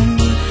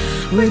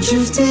 we're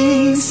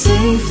drifting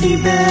safely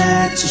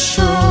back to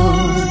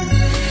shore.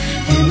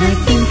 And I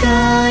think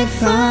I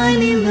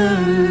finally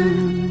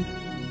learned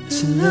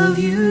to love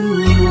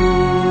you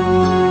more.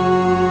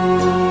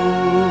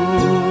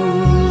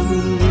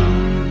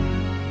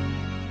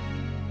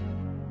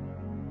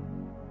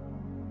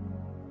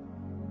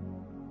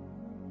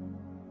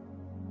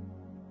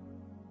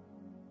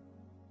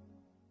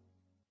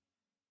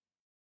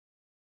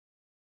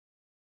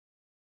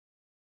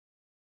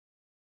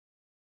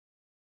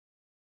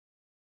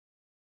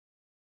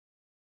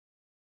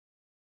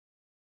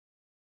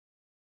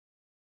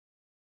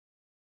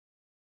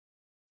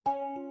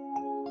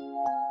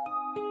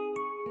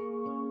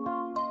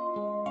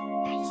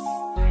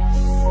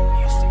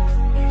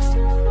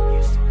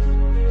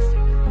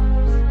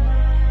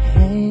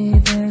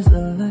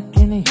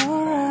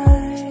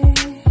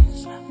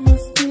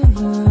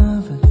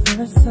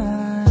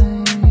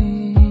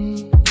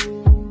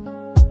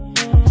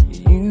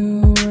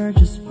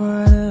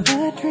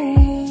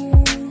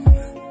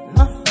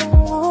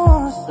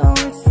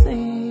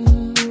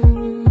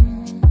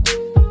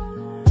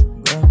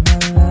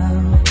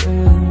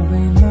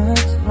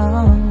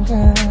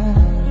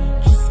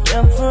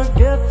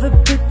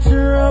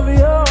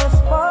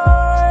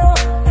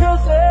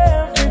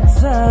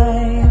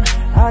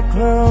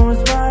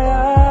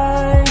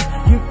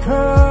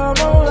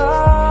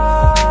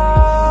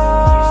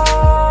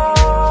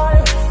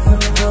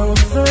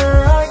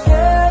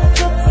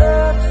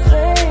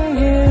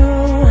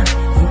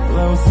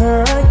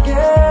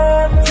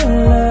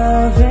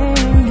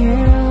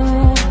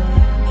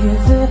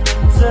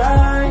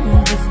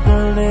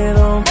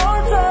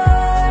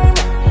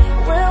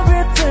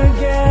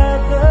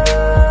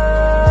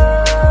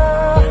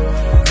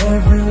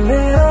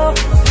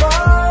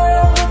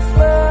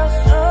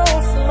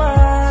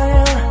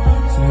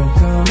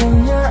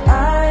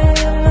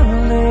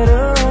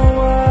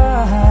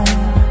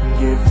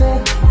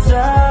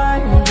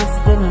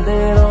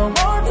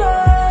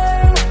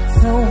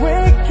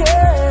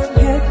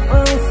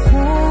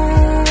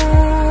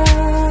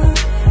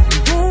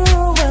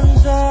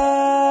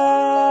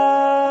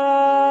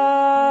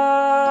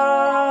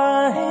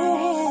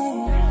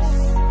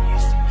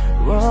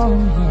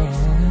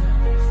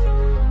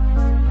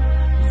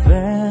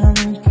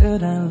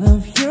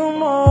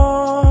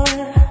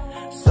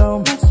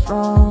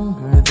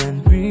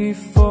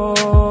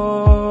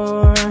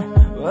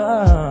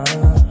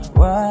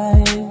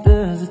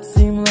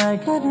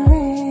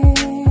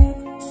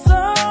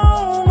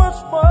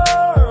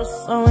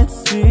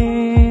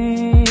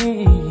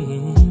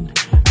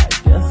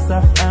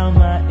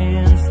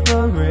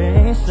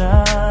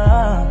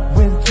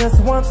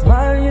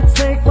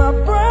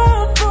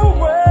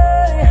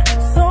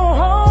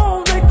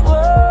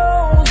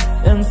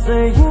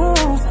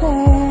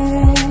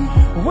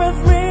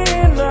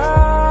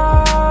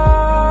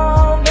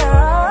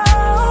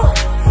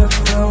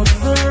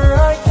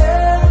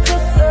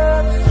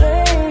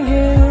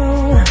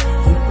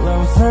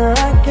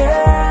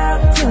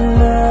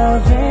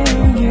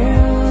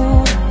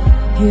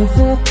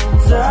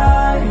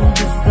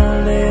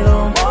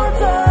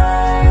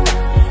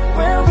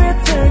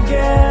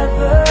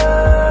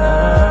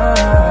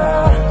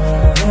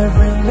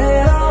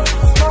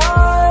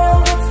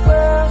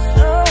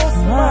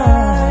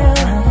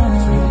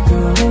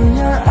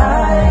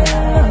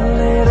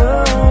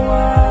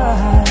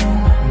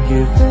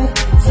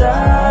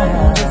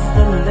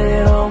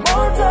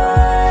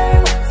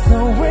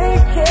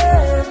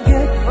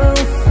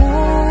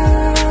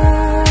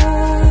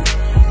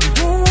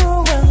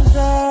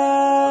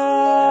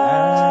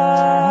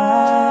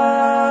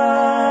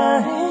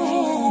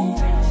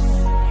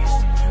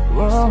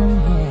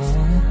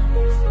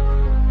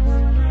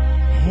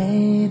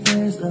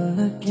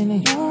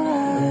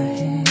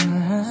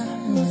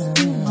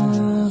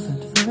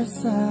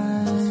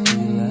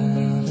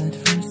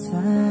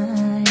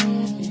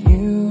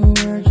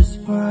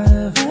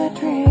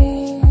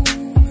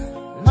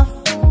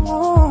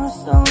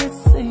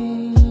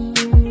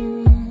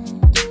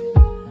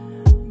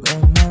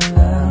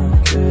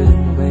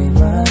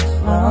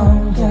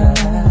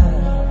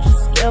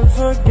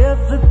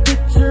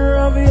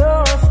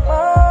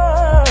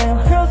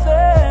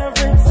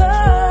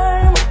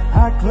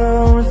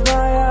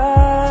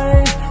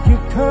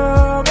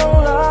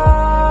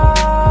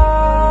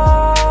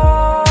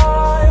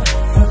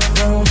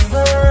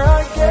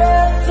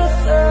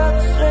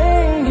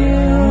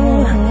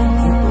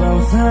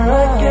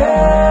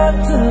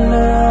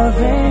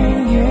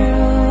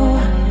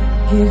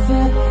 Give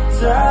it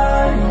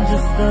time,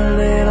 just a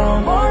little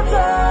more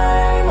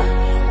time.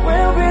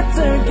 We'll be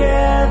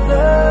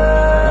together.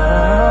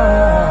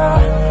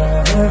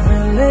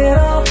 Every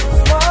little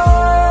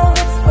smile,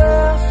 that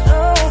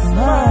special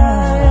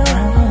smile,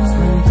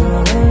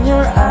 twinkle in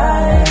your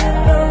eye,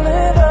 a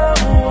little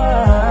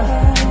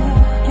while.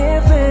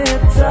 Give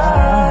it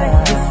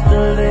time, just a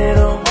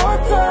little more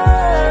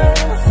time,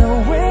 so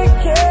we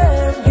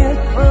can get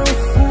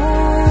closer,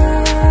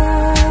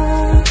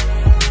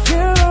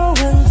 you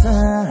and I.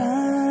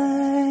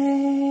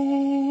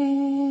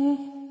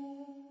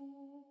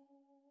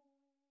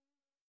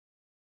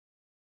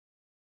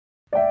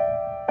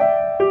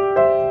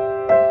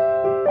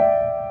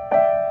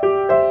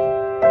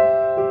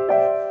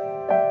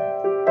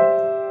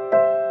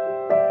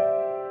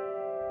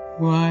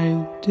 Why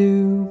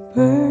do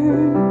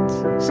birds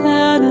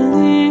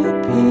suddenly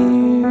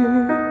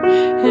appear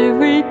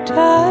every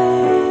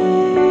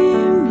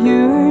time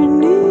you're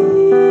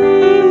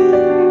near?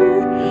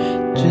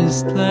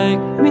 Just like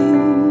me,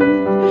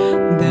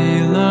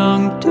 they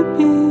long to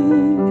be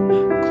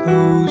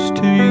close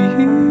to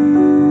you.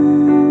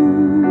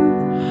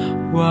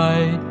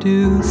 Why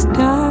do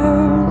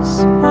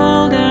stars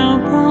fall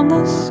down from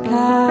the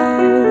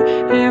sky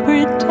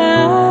every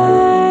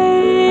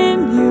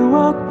time you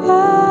walk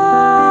by?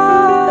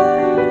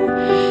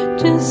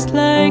 Just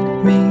like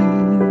me,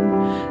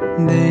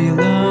 they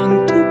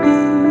long to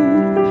be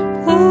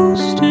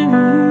close to you.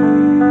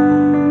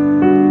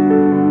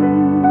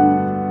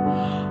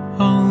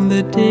 On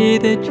the day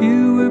that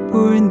you were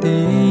born, the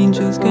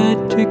angels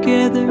got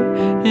together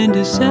and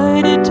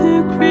decided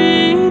to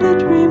create a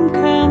dream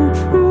come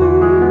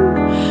true.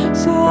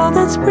 So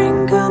that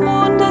sprinkle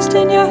moon dust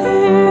in your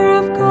hair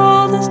of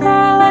gold, the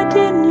starlight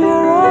in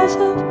your eyes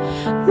of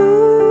blue.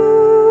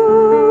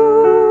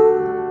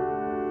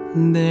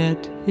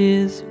 That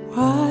is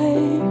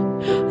why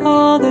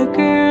all the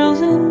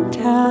girls in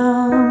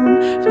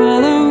town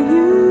follow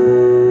you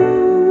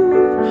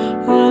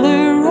all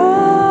around.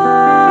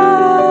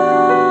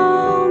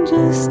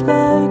 Just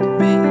like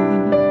me,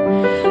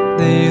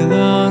 they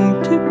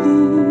long to be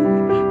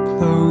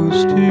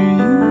close to you.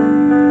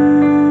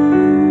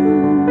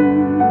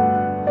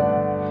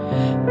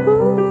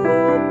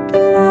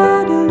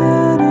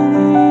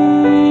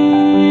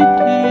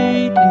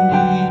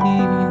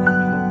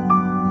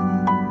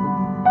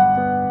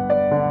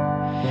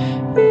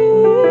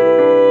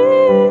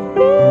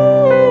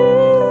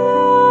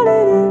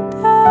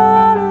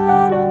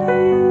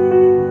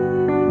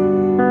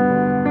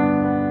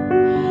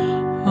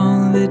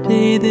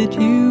 That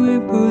you were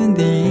born,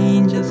 the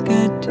angels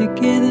got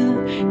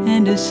together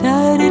and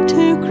decided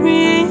to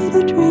create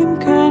a dream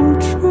come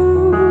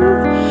true.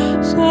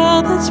 So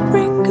that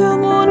sprinkle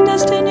moon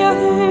dust in your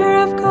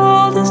hair of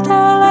gold, the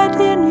starlight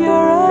in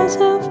your eyes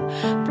of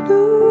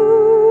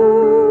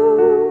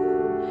blue.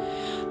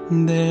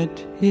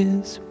 That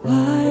is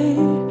why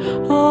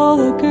all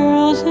the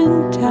girls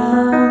in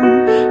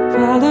town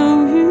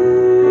follow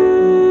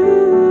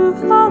you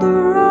all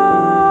around.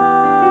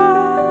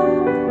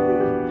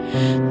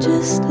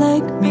 Just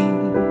like me,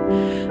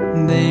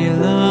 they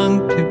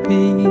long to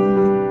be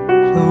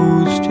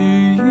close to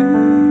you.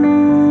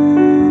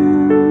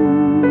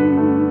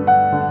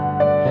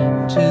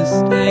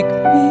 Just like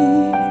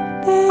me,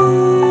 they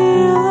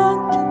long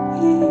to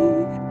be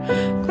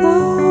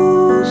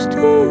close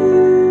to you.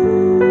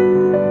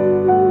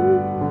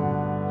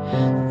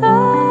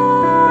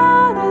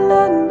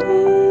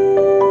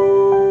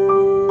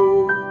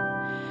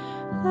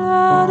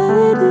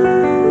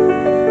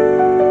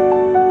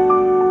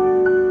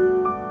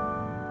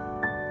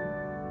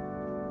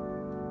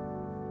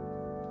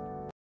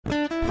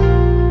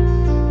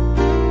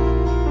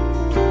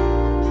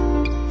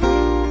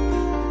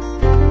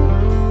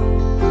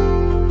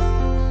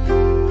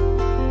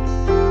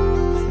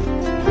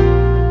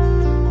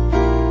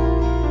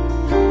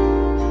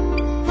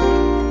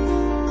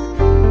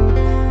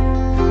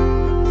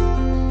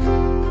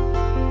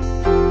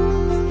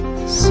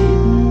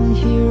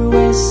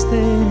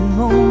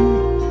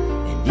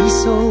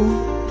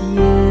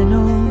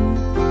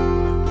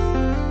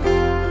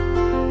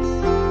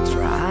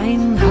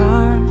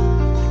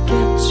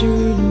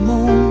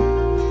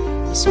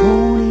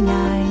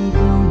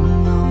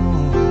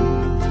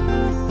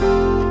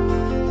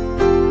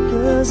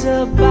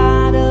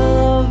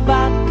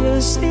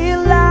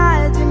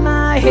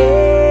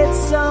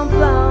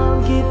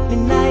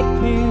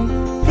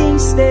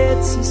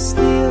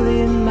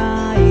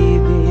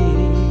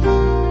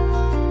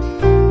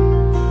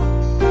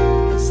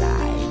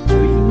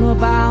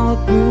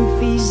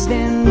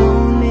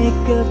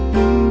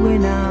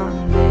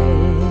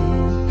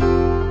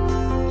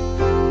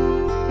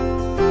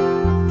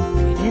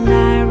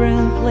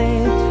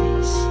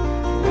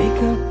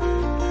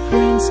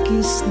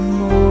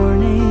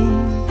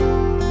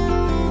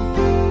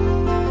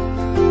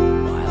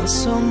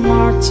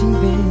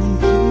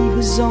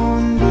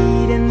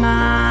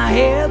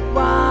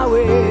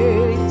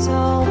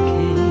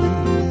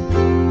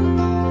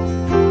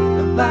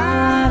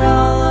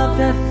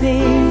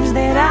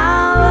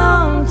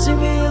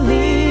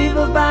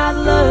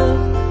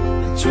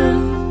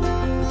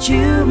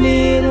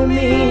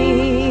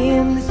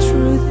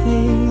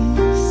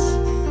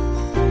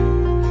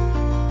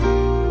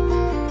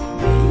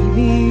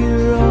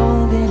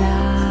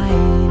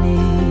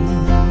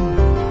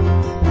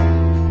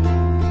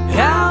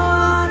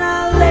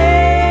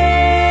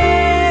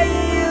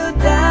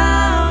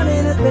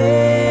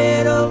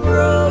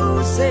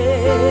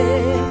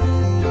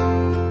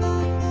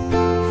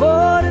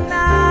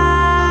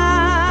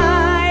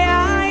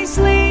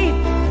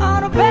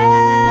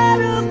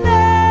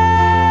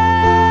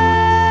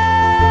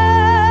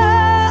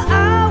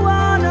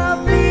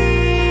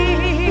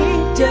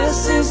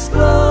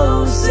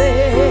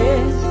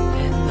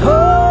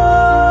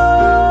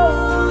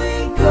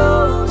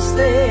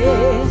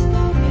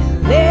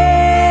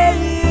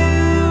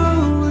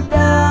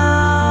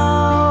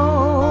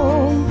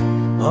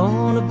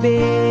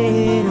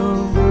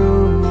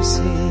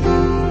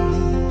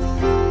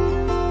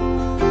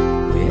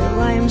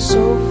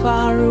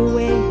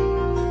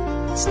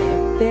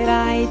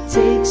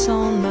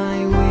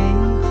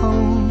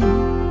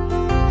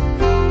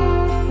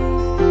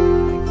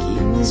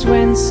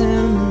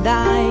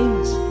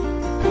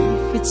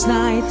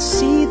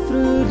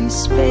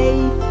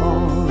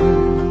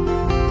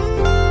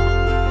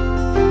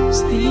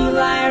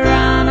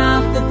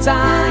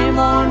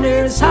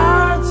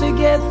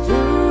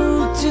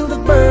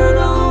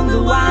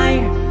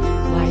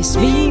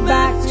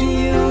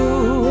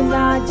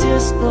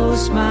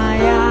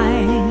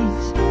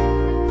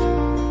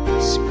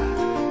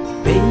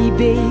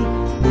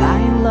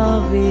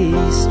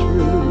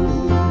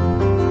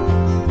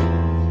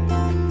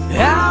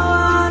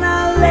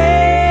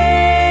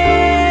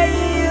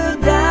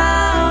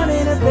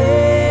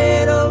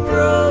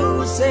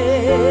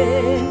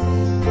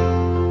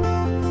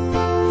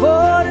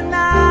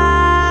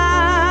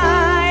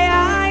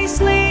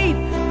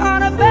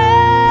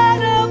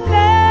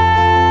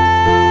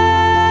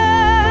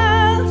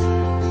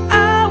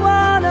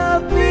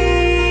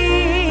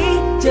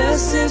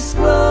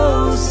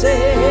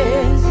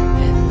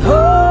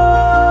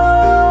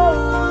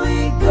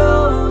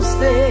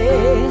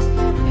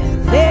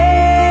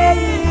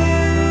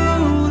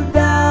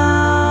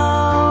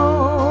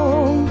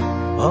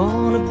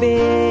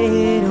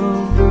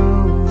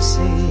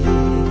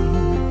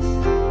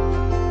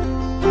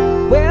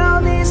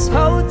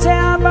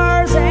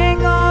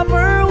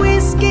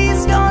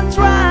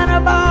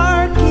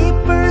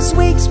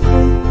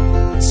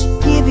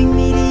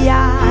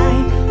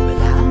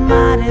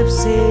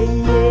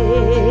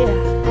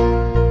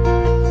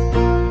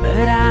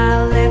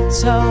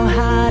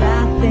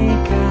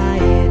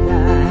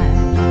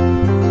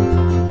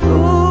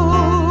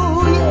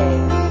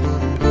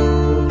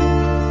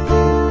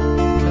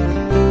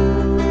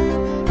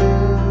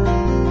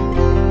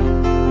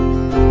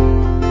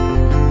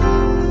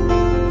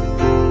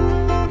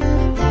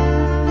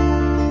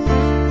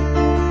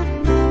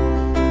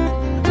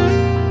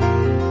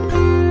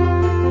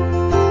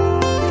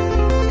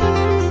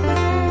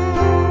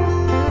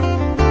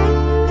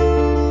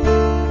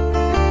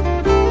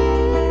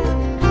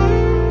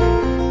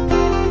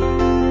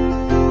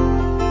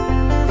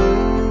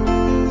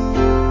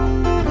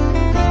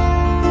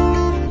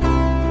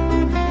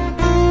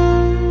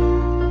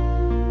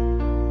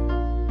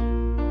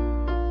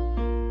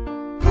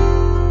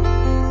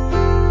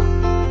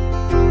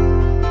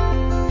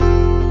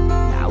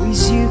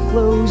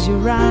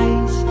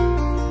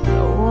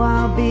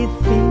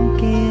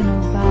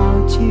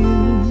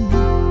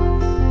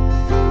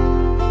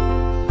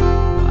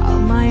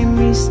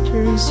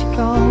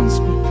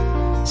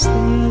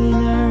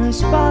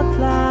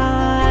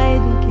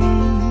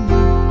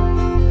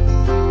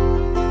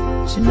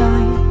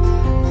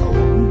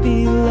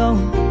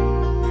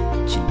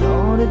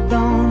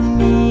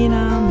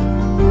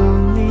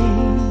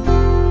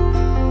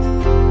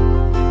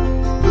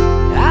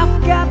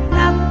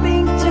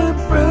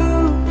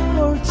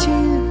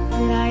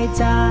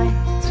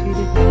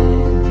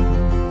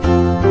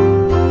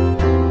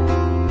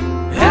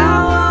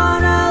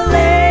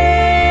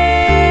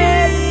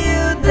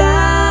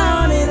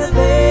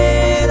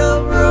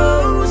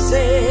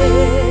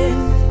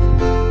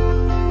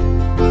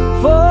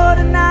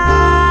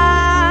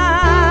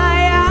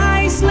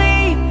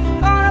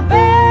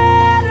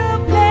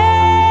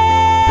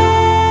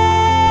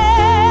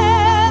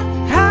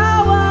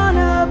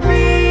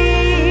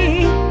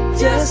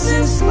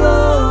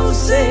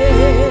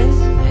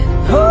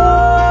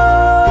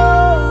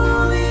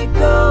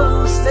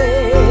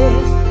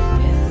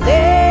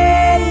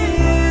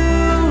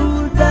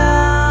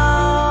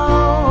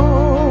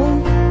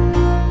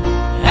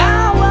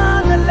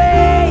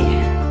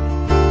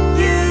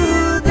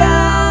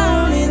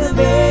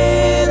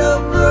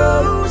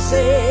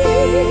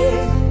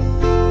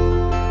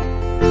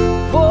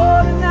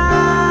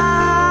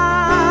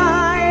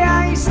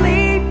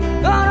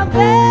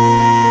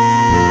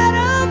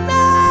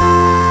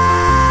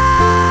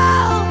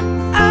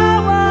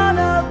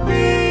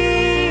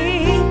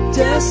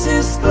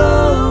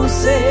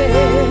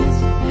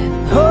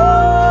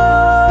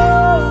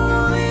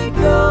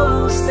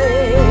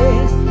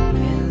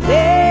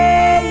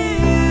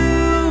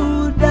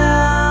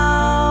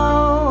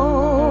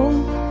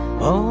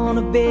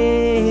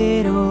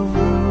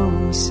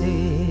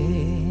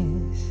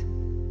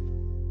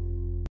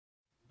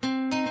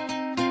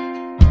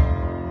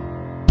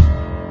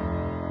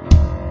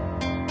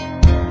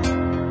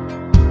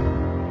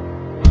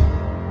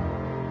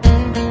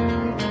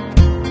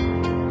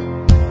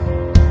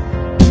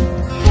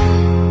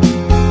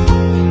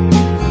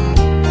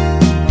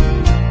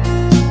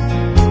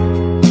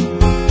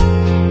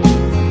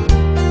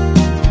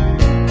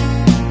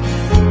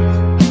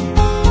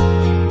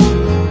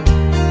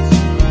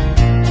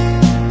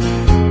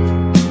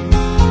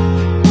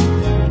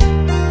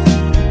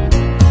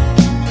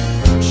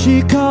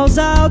 She calls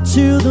out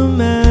to the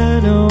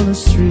man on the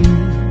street,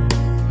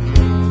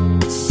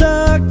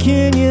 "Sir,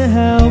 can you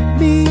help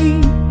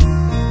me?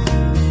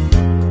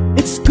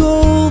 It's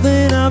cold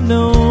and I've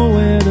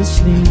nowhere to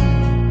sleep.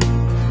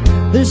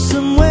 There's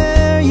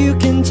somewhere you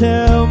can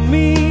tell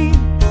me."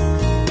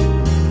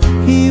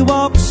 He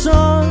walks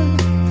on,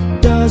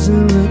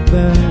 doesn't look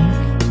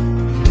back.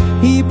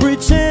 He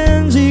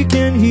pretends he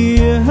can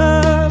hear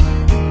her,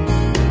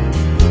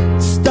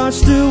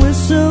 starts to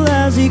whistle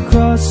as he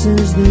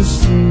crosses the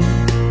street.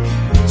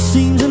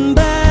 Seems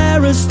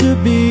embarrassed to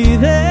be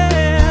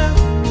there.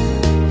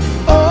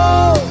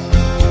 Oh,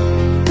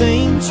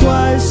 think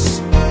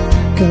twice,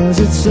 'cause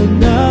it's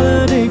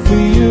another day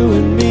for you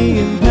and me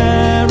in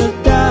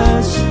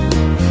paradise.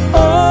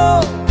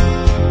 Oh,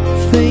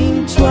 think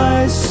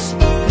twice,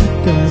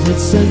 'cause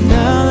it's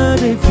another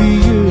day for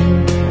you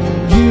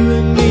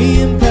and me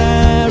in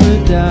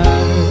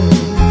paradise.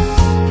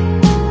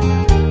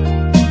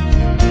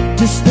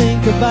 Just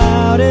think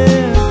about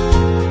it.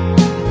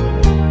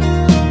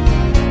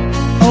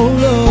 Oh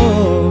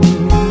Lord,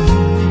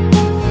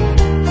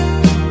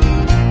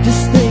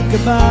 just think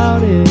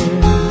about it.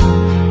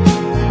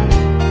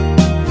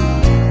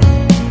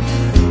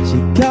 She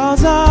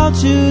calls out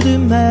to the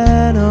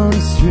man on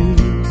the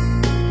street.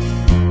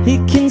 He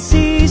can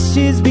see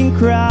she's been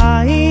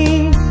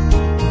crying.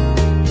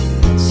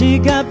 She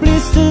got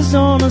blisters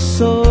on the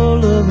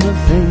sole of her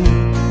feet.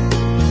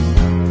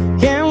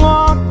 Can't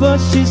walk but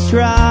she's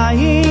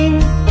trying.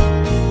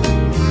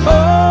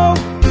 Oh,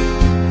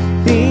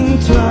 think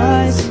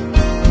twice,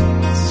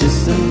 it's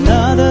just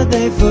another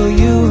day for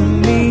you and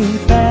me in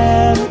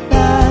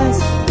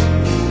paradise.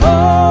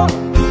 Oh,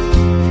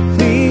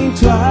 think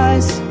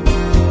twice,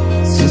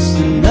 it's just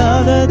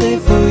another day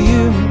for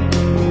you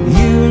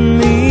and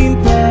me in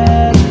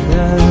paradise.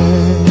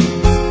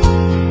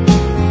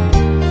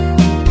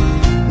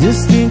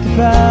 Just think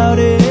about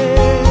it.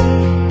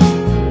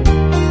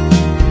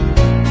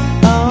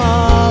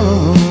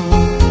 Oh,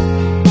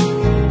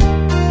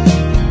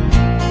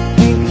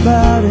 think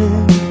about it.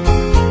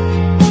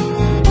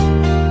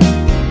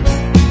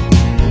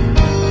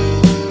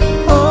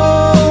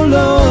 Oh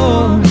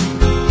Lord,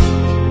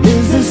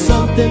 is there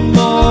something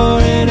more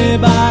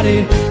anybody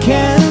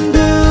can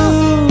do?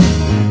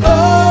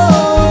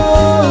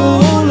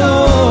 Oh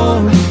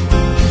Lord,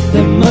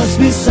 there must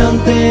be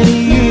something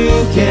you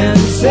can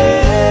say.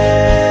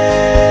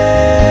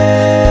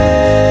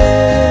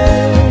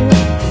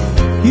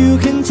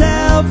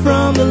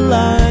 From the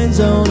lines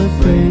on her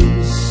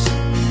face,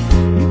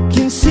 you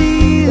can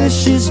see that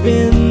she's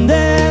been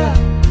there,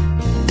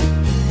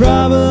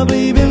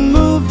 probably been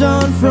moved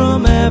on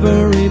from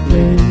every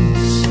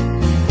place,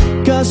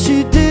 'cause she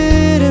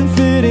didn't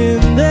fit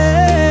in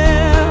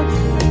there.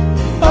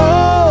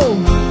 Oh,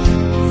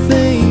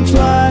 think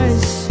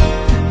twice,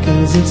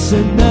 'cause it's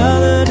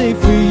another day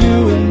for you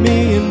and me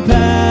in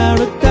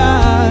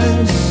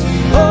paradise.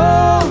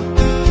 Oh,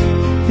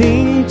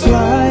 think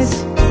twice,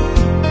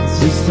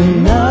 just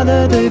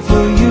another day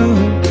for you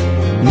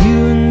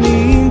and me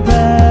in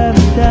paradise.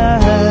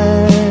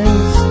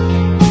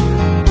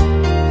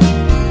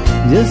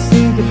 Just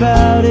think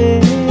about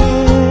it.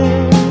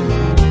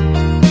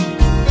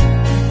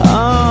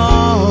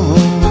 Oh,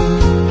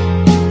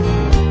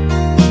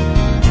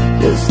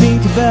 just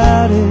think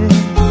about it.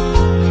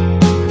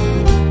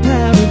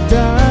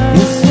 Paradise.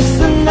 It's just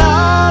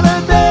another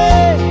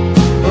day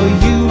for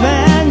you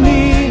and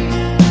me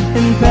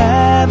in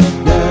paradise.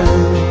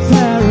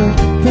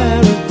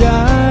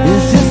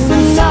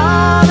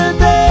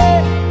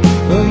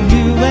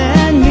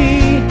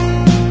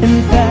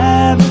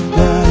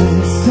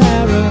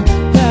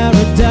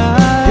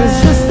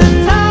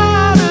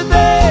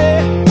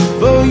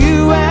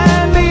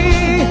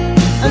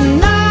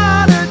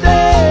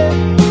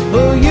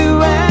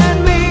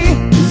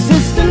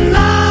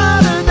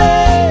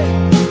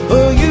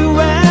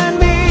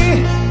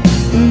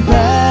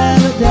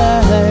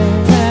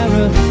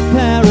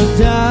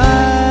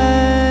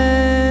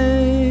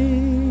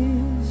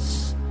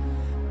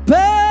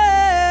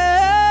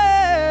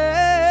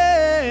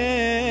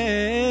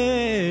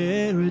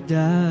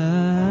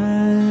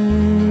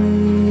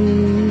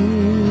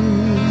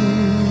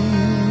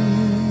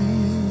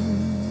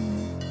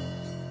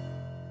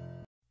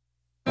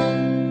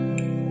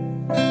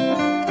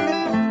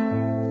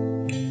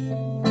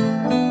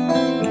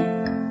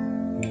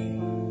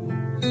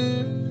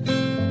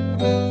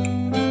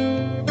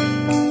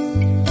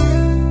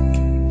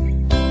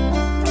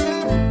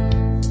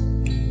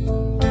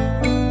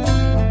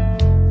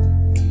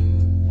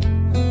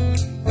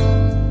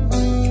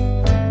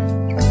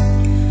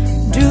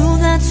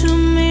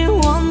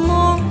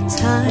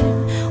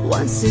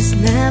 Once is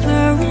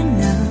never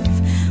enough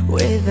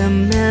with a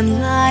man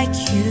like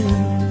you.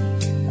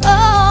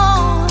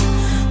 Oh,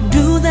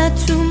 do that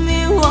to me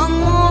one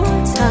more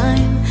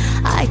time.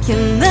 I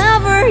can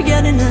never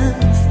get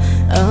enough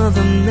of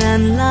a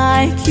man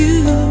like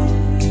you.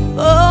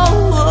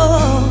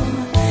 Oh,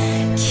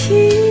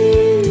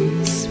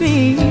 kiss me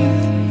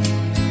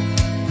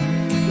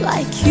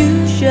like you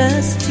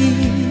just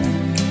did.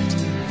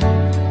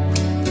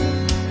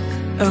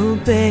 Oh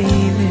baby,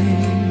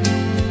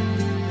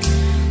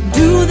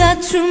 do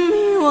that to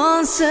me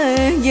once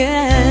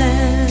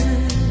again.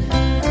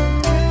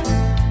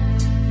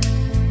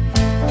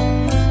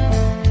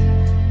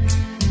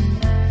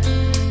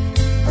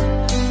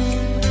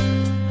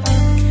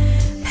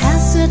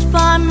 Pass it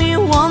by me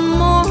one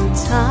more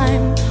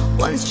time.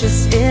 Once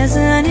just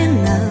isn't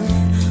enough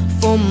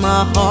for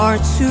my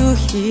heart to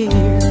hear.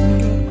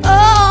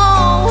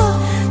 Oh,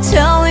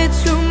 tell it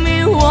to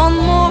me one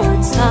more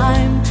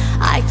time.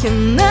 I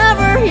can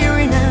never hear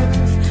enough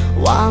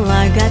while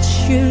I got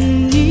you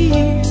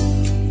near.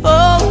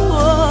 Oh,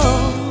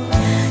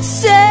 oh,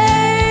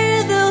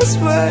 say those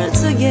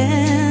words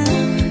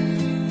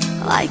again,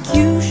 like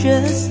you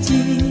just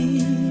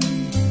did.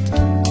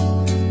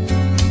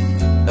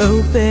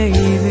 Oh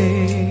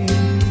baby,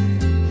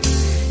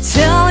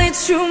 tell it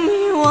to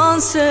me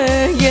once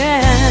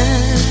again.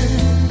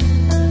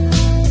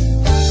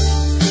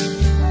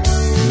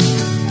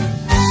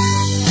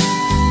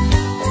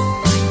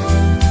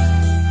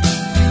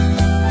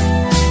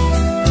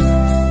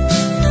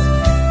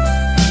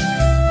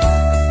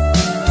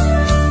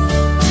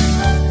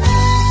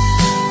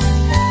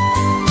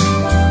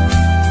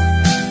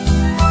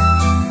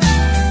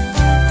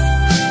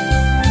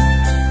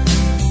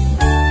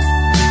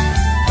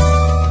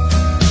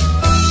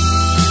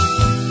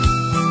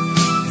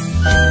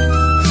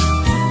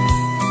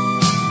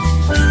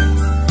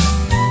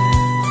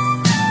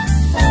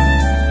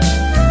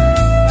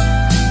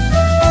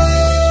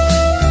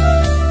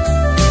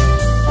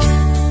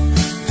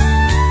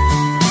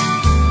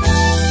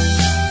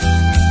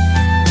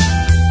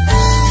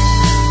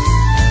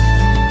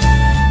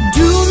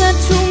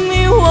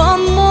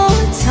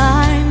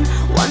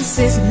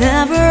 Is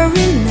never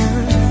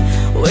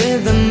enough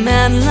with a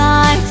man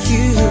like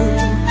you.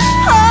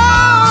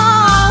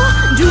 Oh,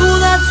 do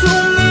that to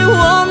me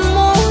one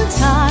more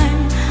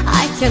time.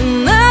 I can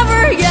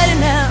never get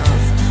enough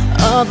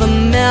of a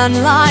man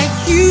like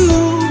you.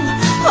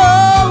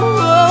 Oh,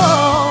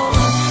 oh,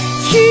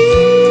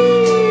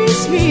 kiss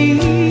me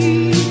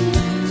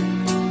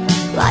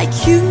like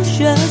you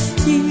just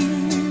did.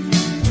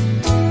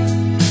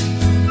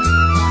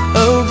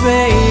 Oh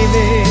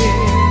baby,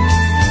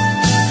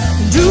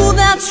 do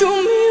that to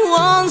me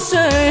once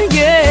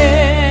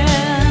again.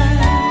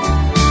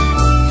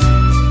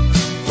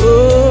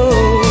 Oh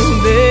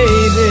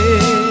baby,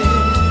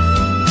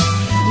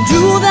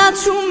 do that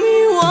to me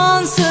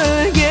once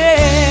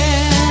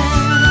again.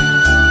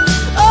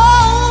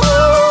 Oh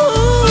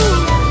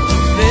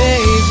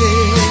baby,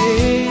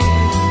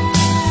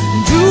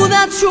 do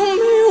that to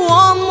me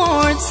one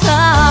more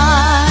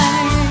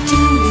time.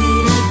 Do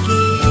it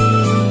again.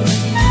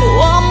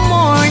 One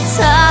more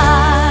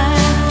time.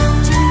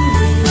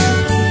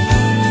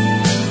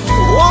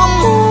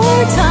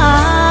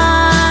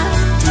 Time.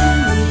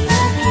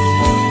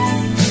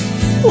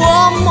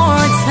 One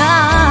more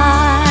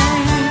time.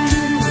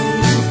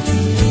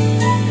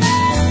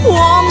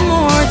 One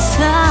more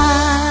time.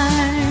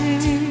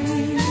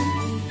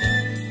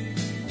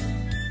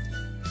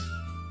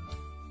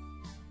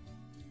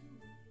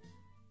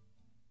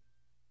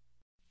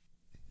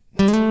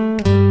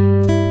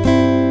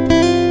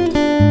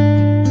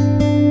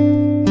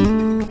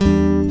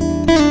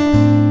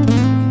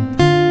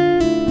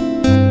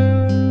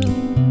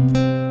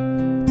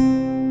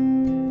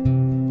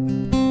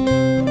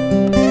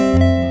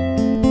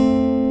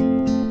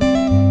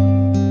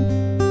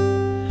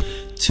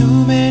 Too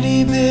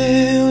many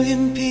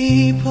million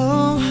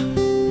people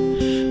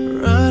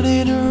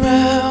running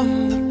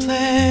around the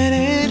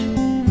planet.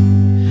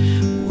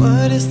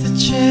 What is the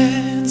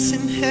chance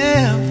in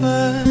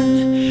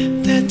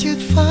heaven that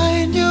you'd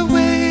find your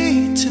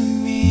way to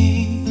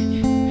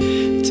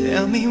me?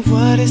 Tell me,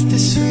 what is the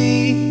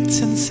sweet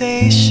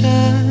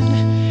sensation?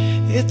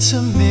 It's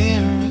a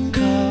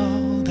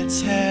miracle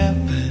that's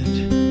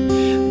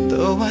happened.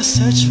 Though I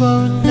search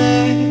for an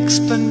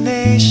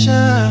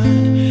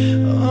explanation,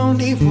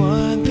 only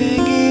one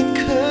thing it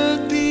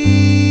could be,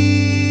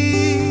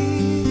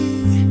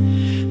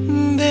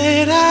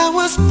 that I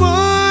was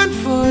born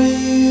for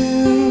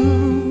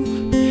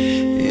you.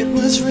 It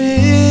was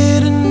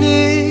written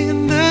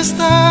in the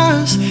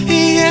stars.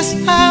 Yes,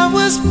 I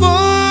was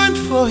born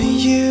for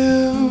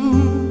you,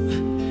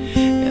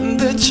 and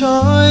the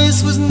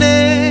choice was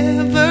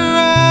never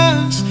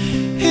ours.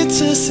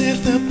 It's as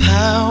if the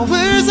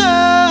powers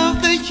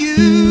of the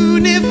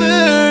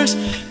universe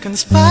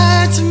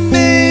conspire to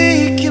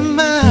make you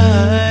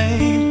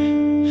mine.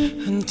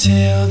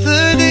 Until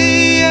the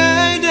day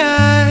I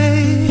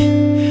die,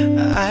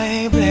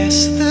 I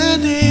bless the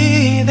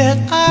day that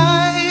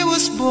I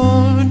was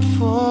born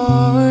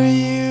for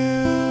you.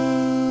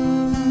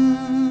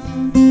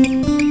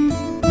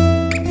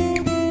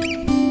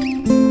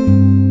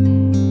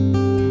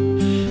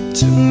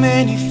 Too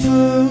many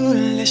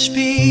foolish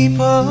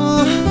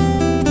people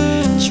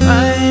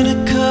trying to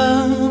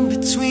come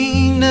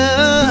between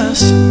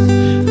us.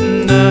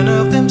 None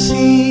of them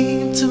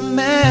seem to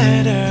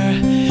matter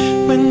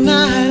when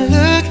I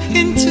look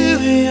into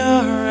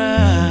your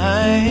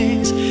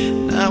eyes.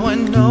 Now I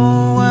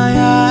know why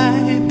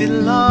I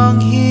belong.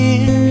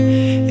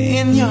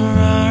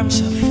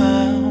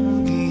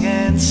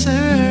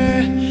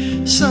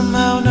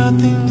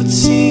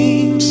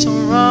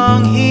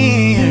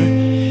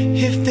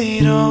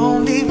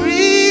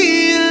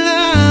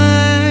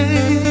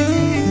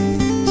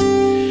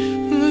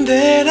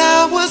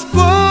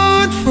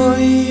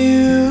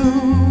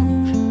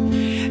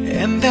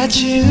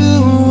 you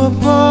were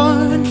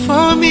born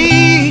for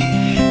me.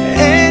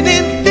 And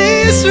in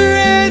this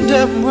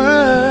random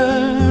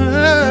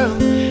world,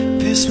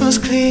 this was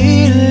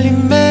clearly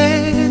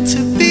meant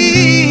to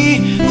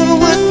be.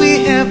 What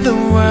we have the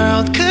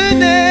world could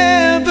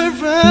never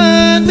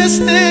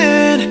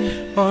understand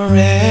or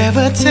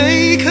ever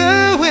take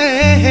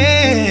away.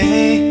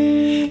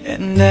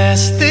 And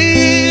as the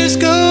years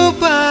go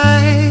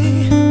by,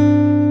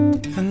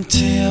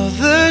 until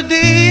the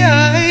day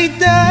I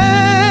die,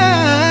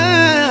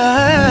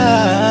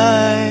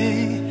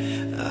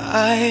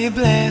 I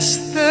bless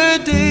the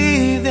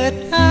day that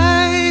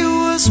I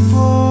was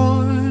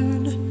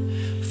born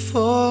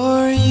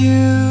for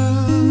you.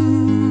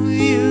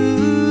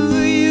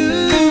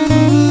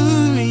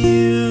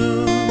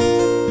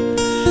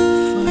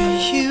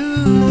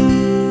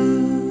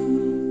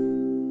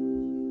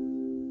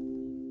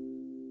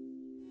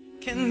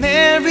 Can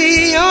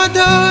marry your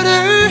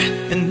daughter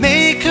and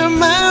make her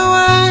my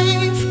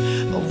wife.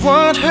 I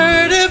want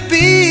her to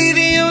be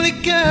the only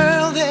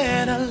girl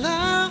that I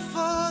love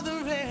for the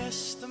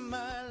rest of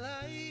my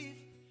life.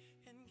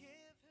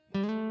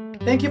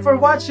 Thank you for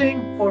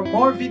watching. For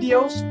more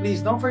videos,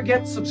 please don't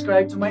forget to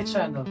subscribe to my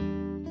channel.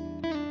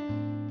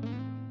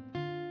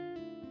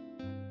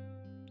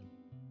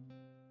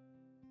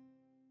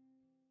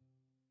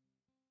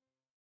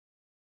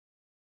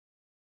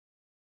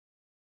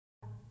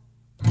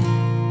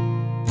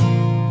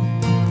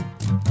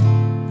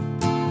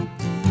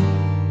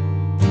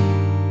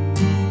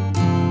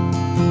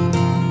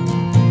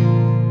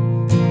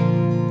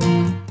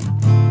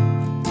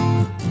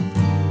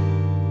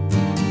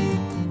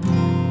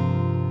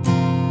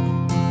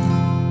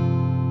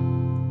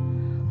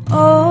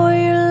 All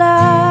your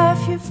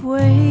life you've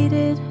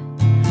waited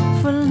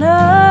for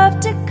love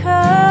to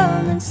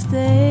come and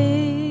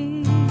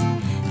stay.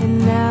 And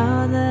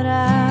now that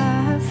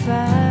I have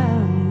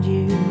found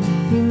you,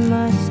 you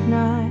must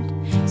not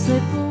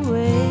slip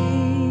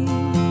away.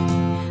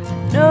 I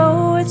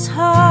know it's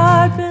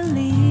hard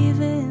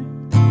believing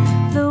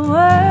the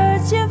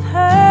words you've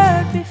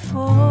heard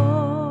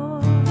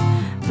before,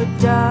 but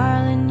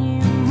darling,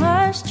 you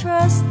must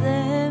trust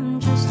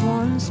them just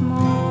once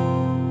more.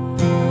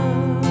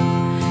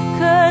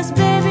 'Cause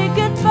baby,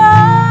 goodbye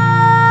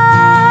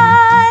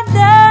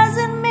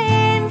doesn't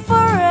mean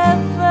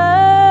forever.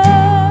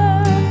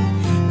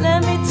 Let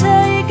me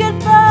tell you,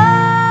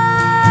 goodbye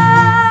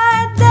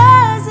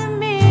doesn't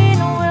mean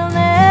we'll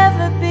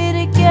never be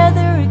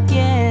together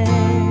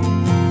again.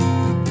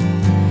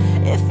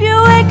 If you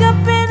wake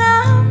up and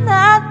I'm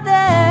not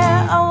there,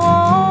 I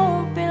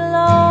won't be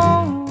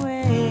long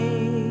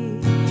away.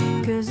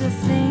 'Cause the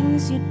things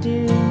you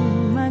do,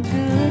 my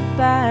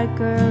goodbye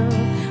girl,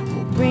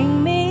 will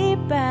bring me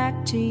back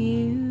to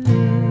you.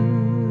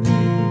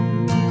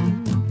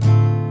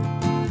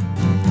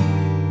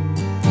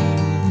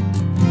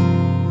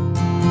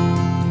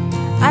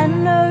 I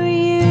know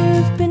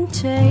you've been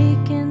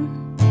taken,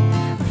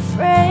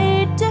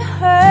 afraid to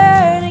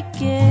hurt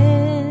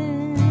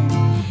again.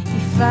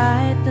 You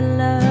fight the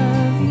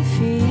love you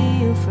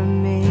feel for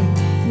me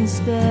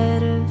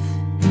instead of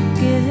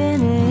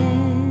giving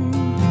in.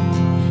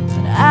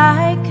 But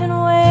I can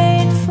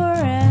wait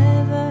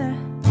forever,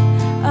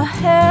 a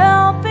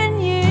helping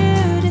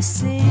you to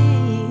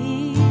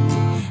see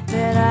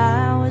that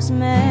I was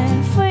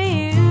meant for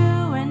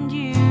you and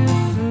you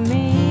for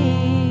me.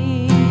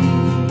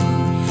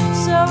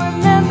 So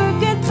remember,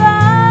 goodbye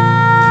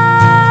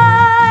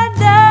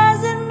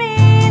doesn't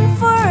mean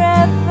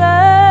forever.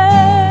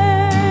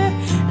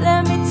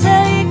 Let me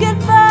tell you,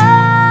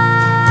 goodbye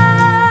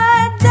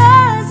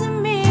doesn't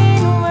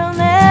mean we'll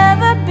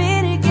never be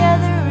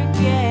together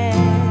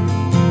again.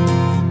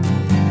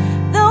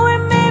 Though we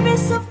may be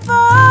so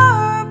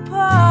far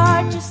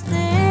apart, you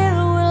still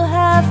will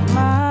have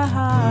my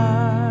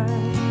heart.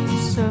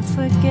 So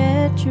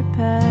forget your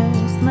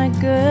past, my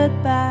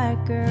goodbye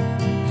girl,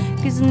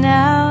 'cause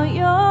now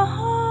you're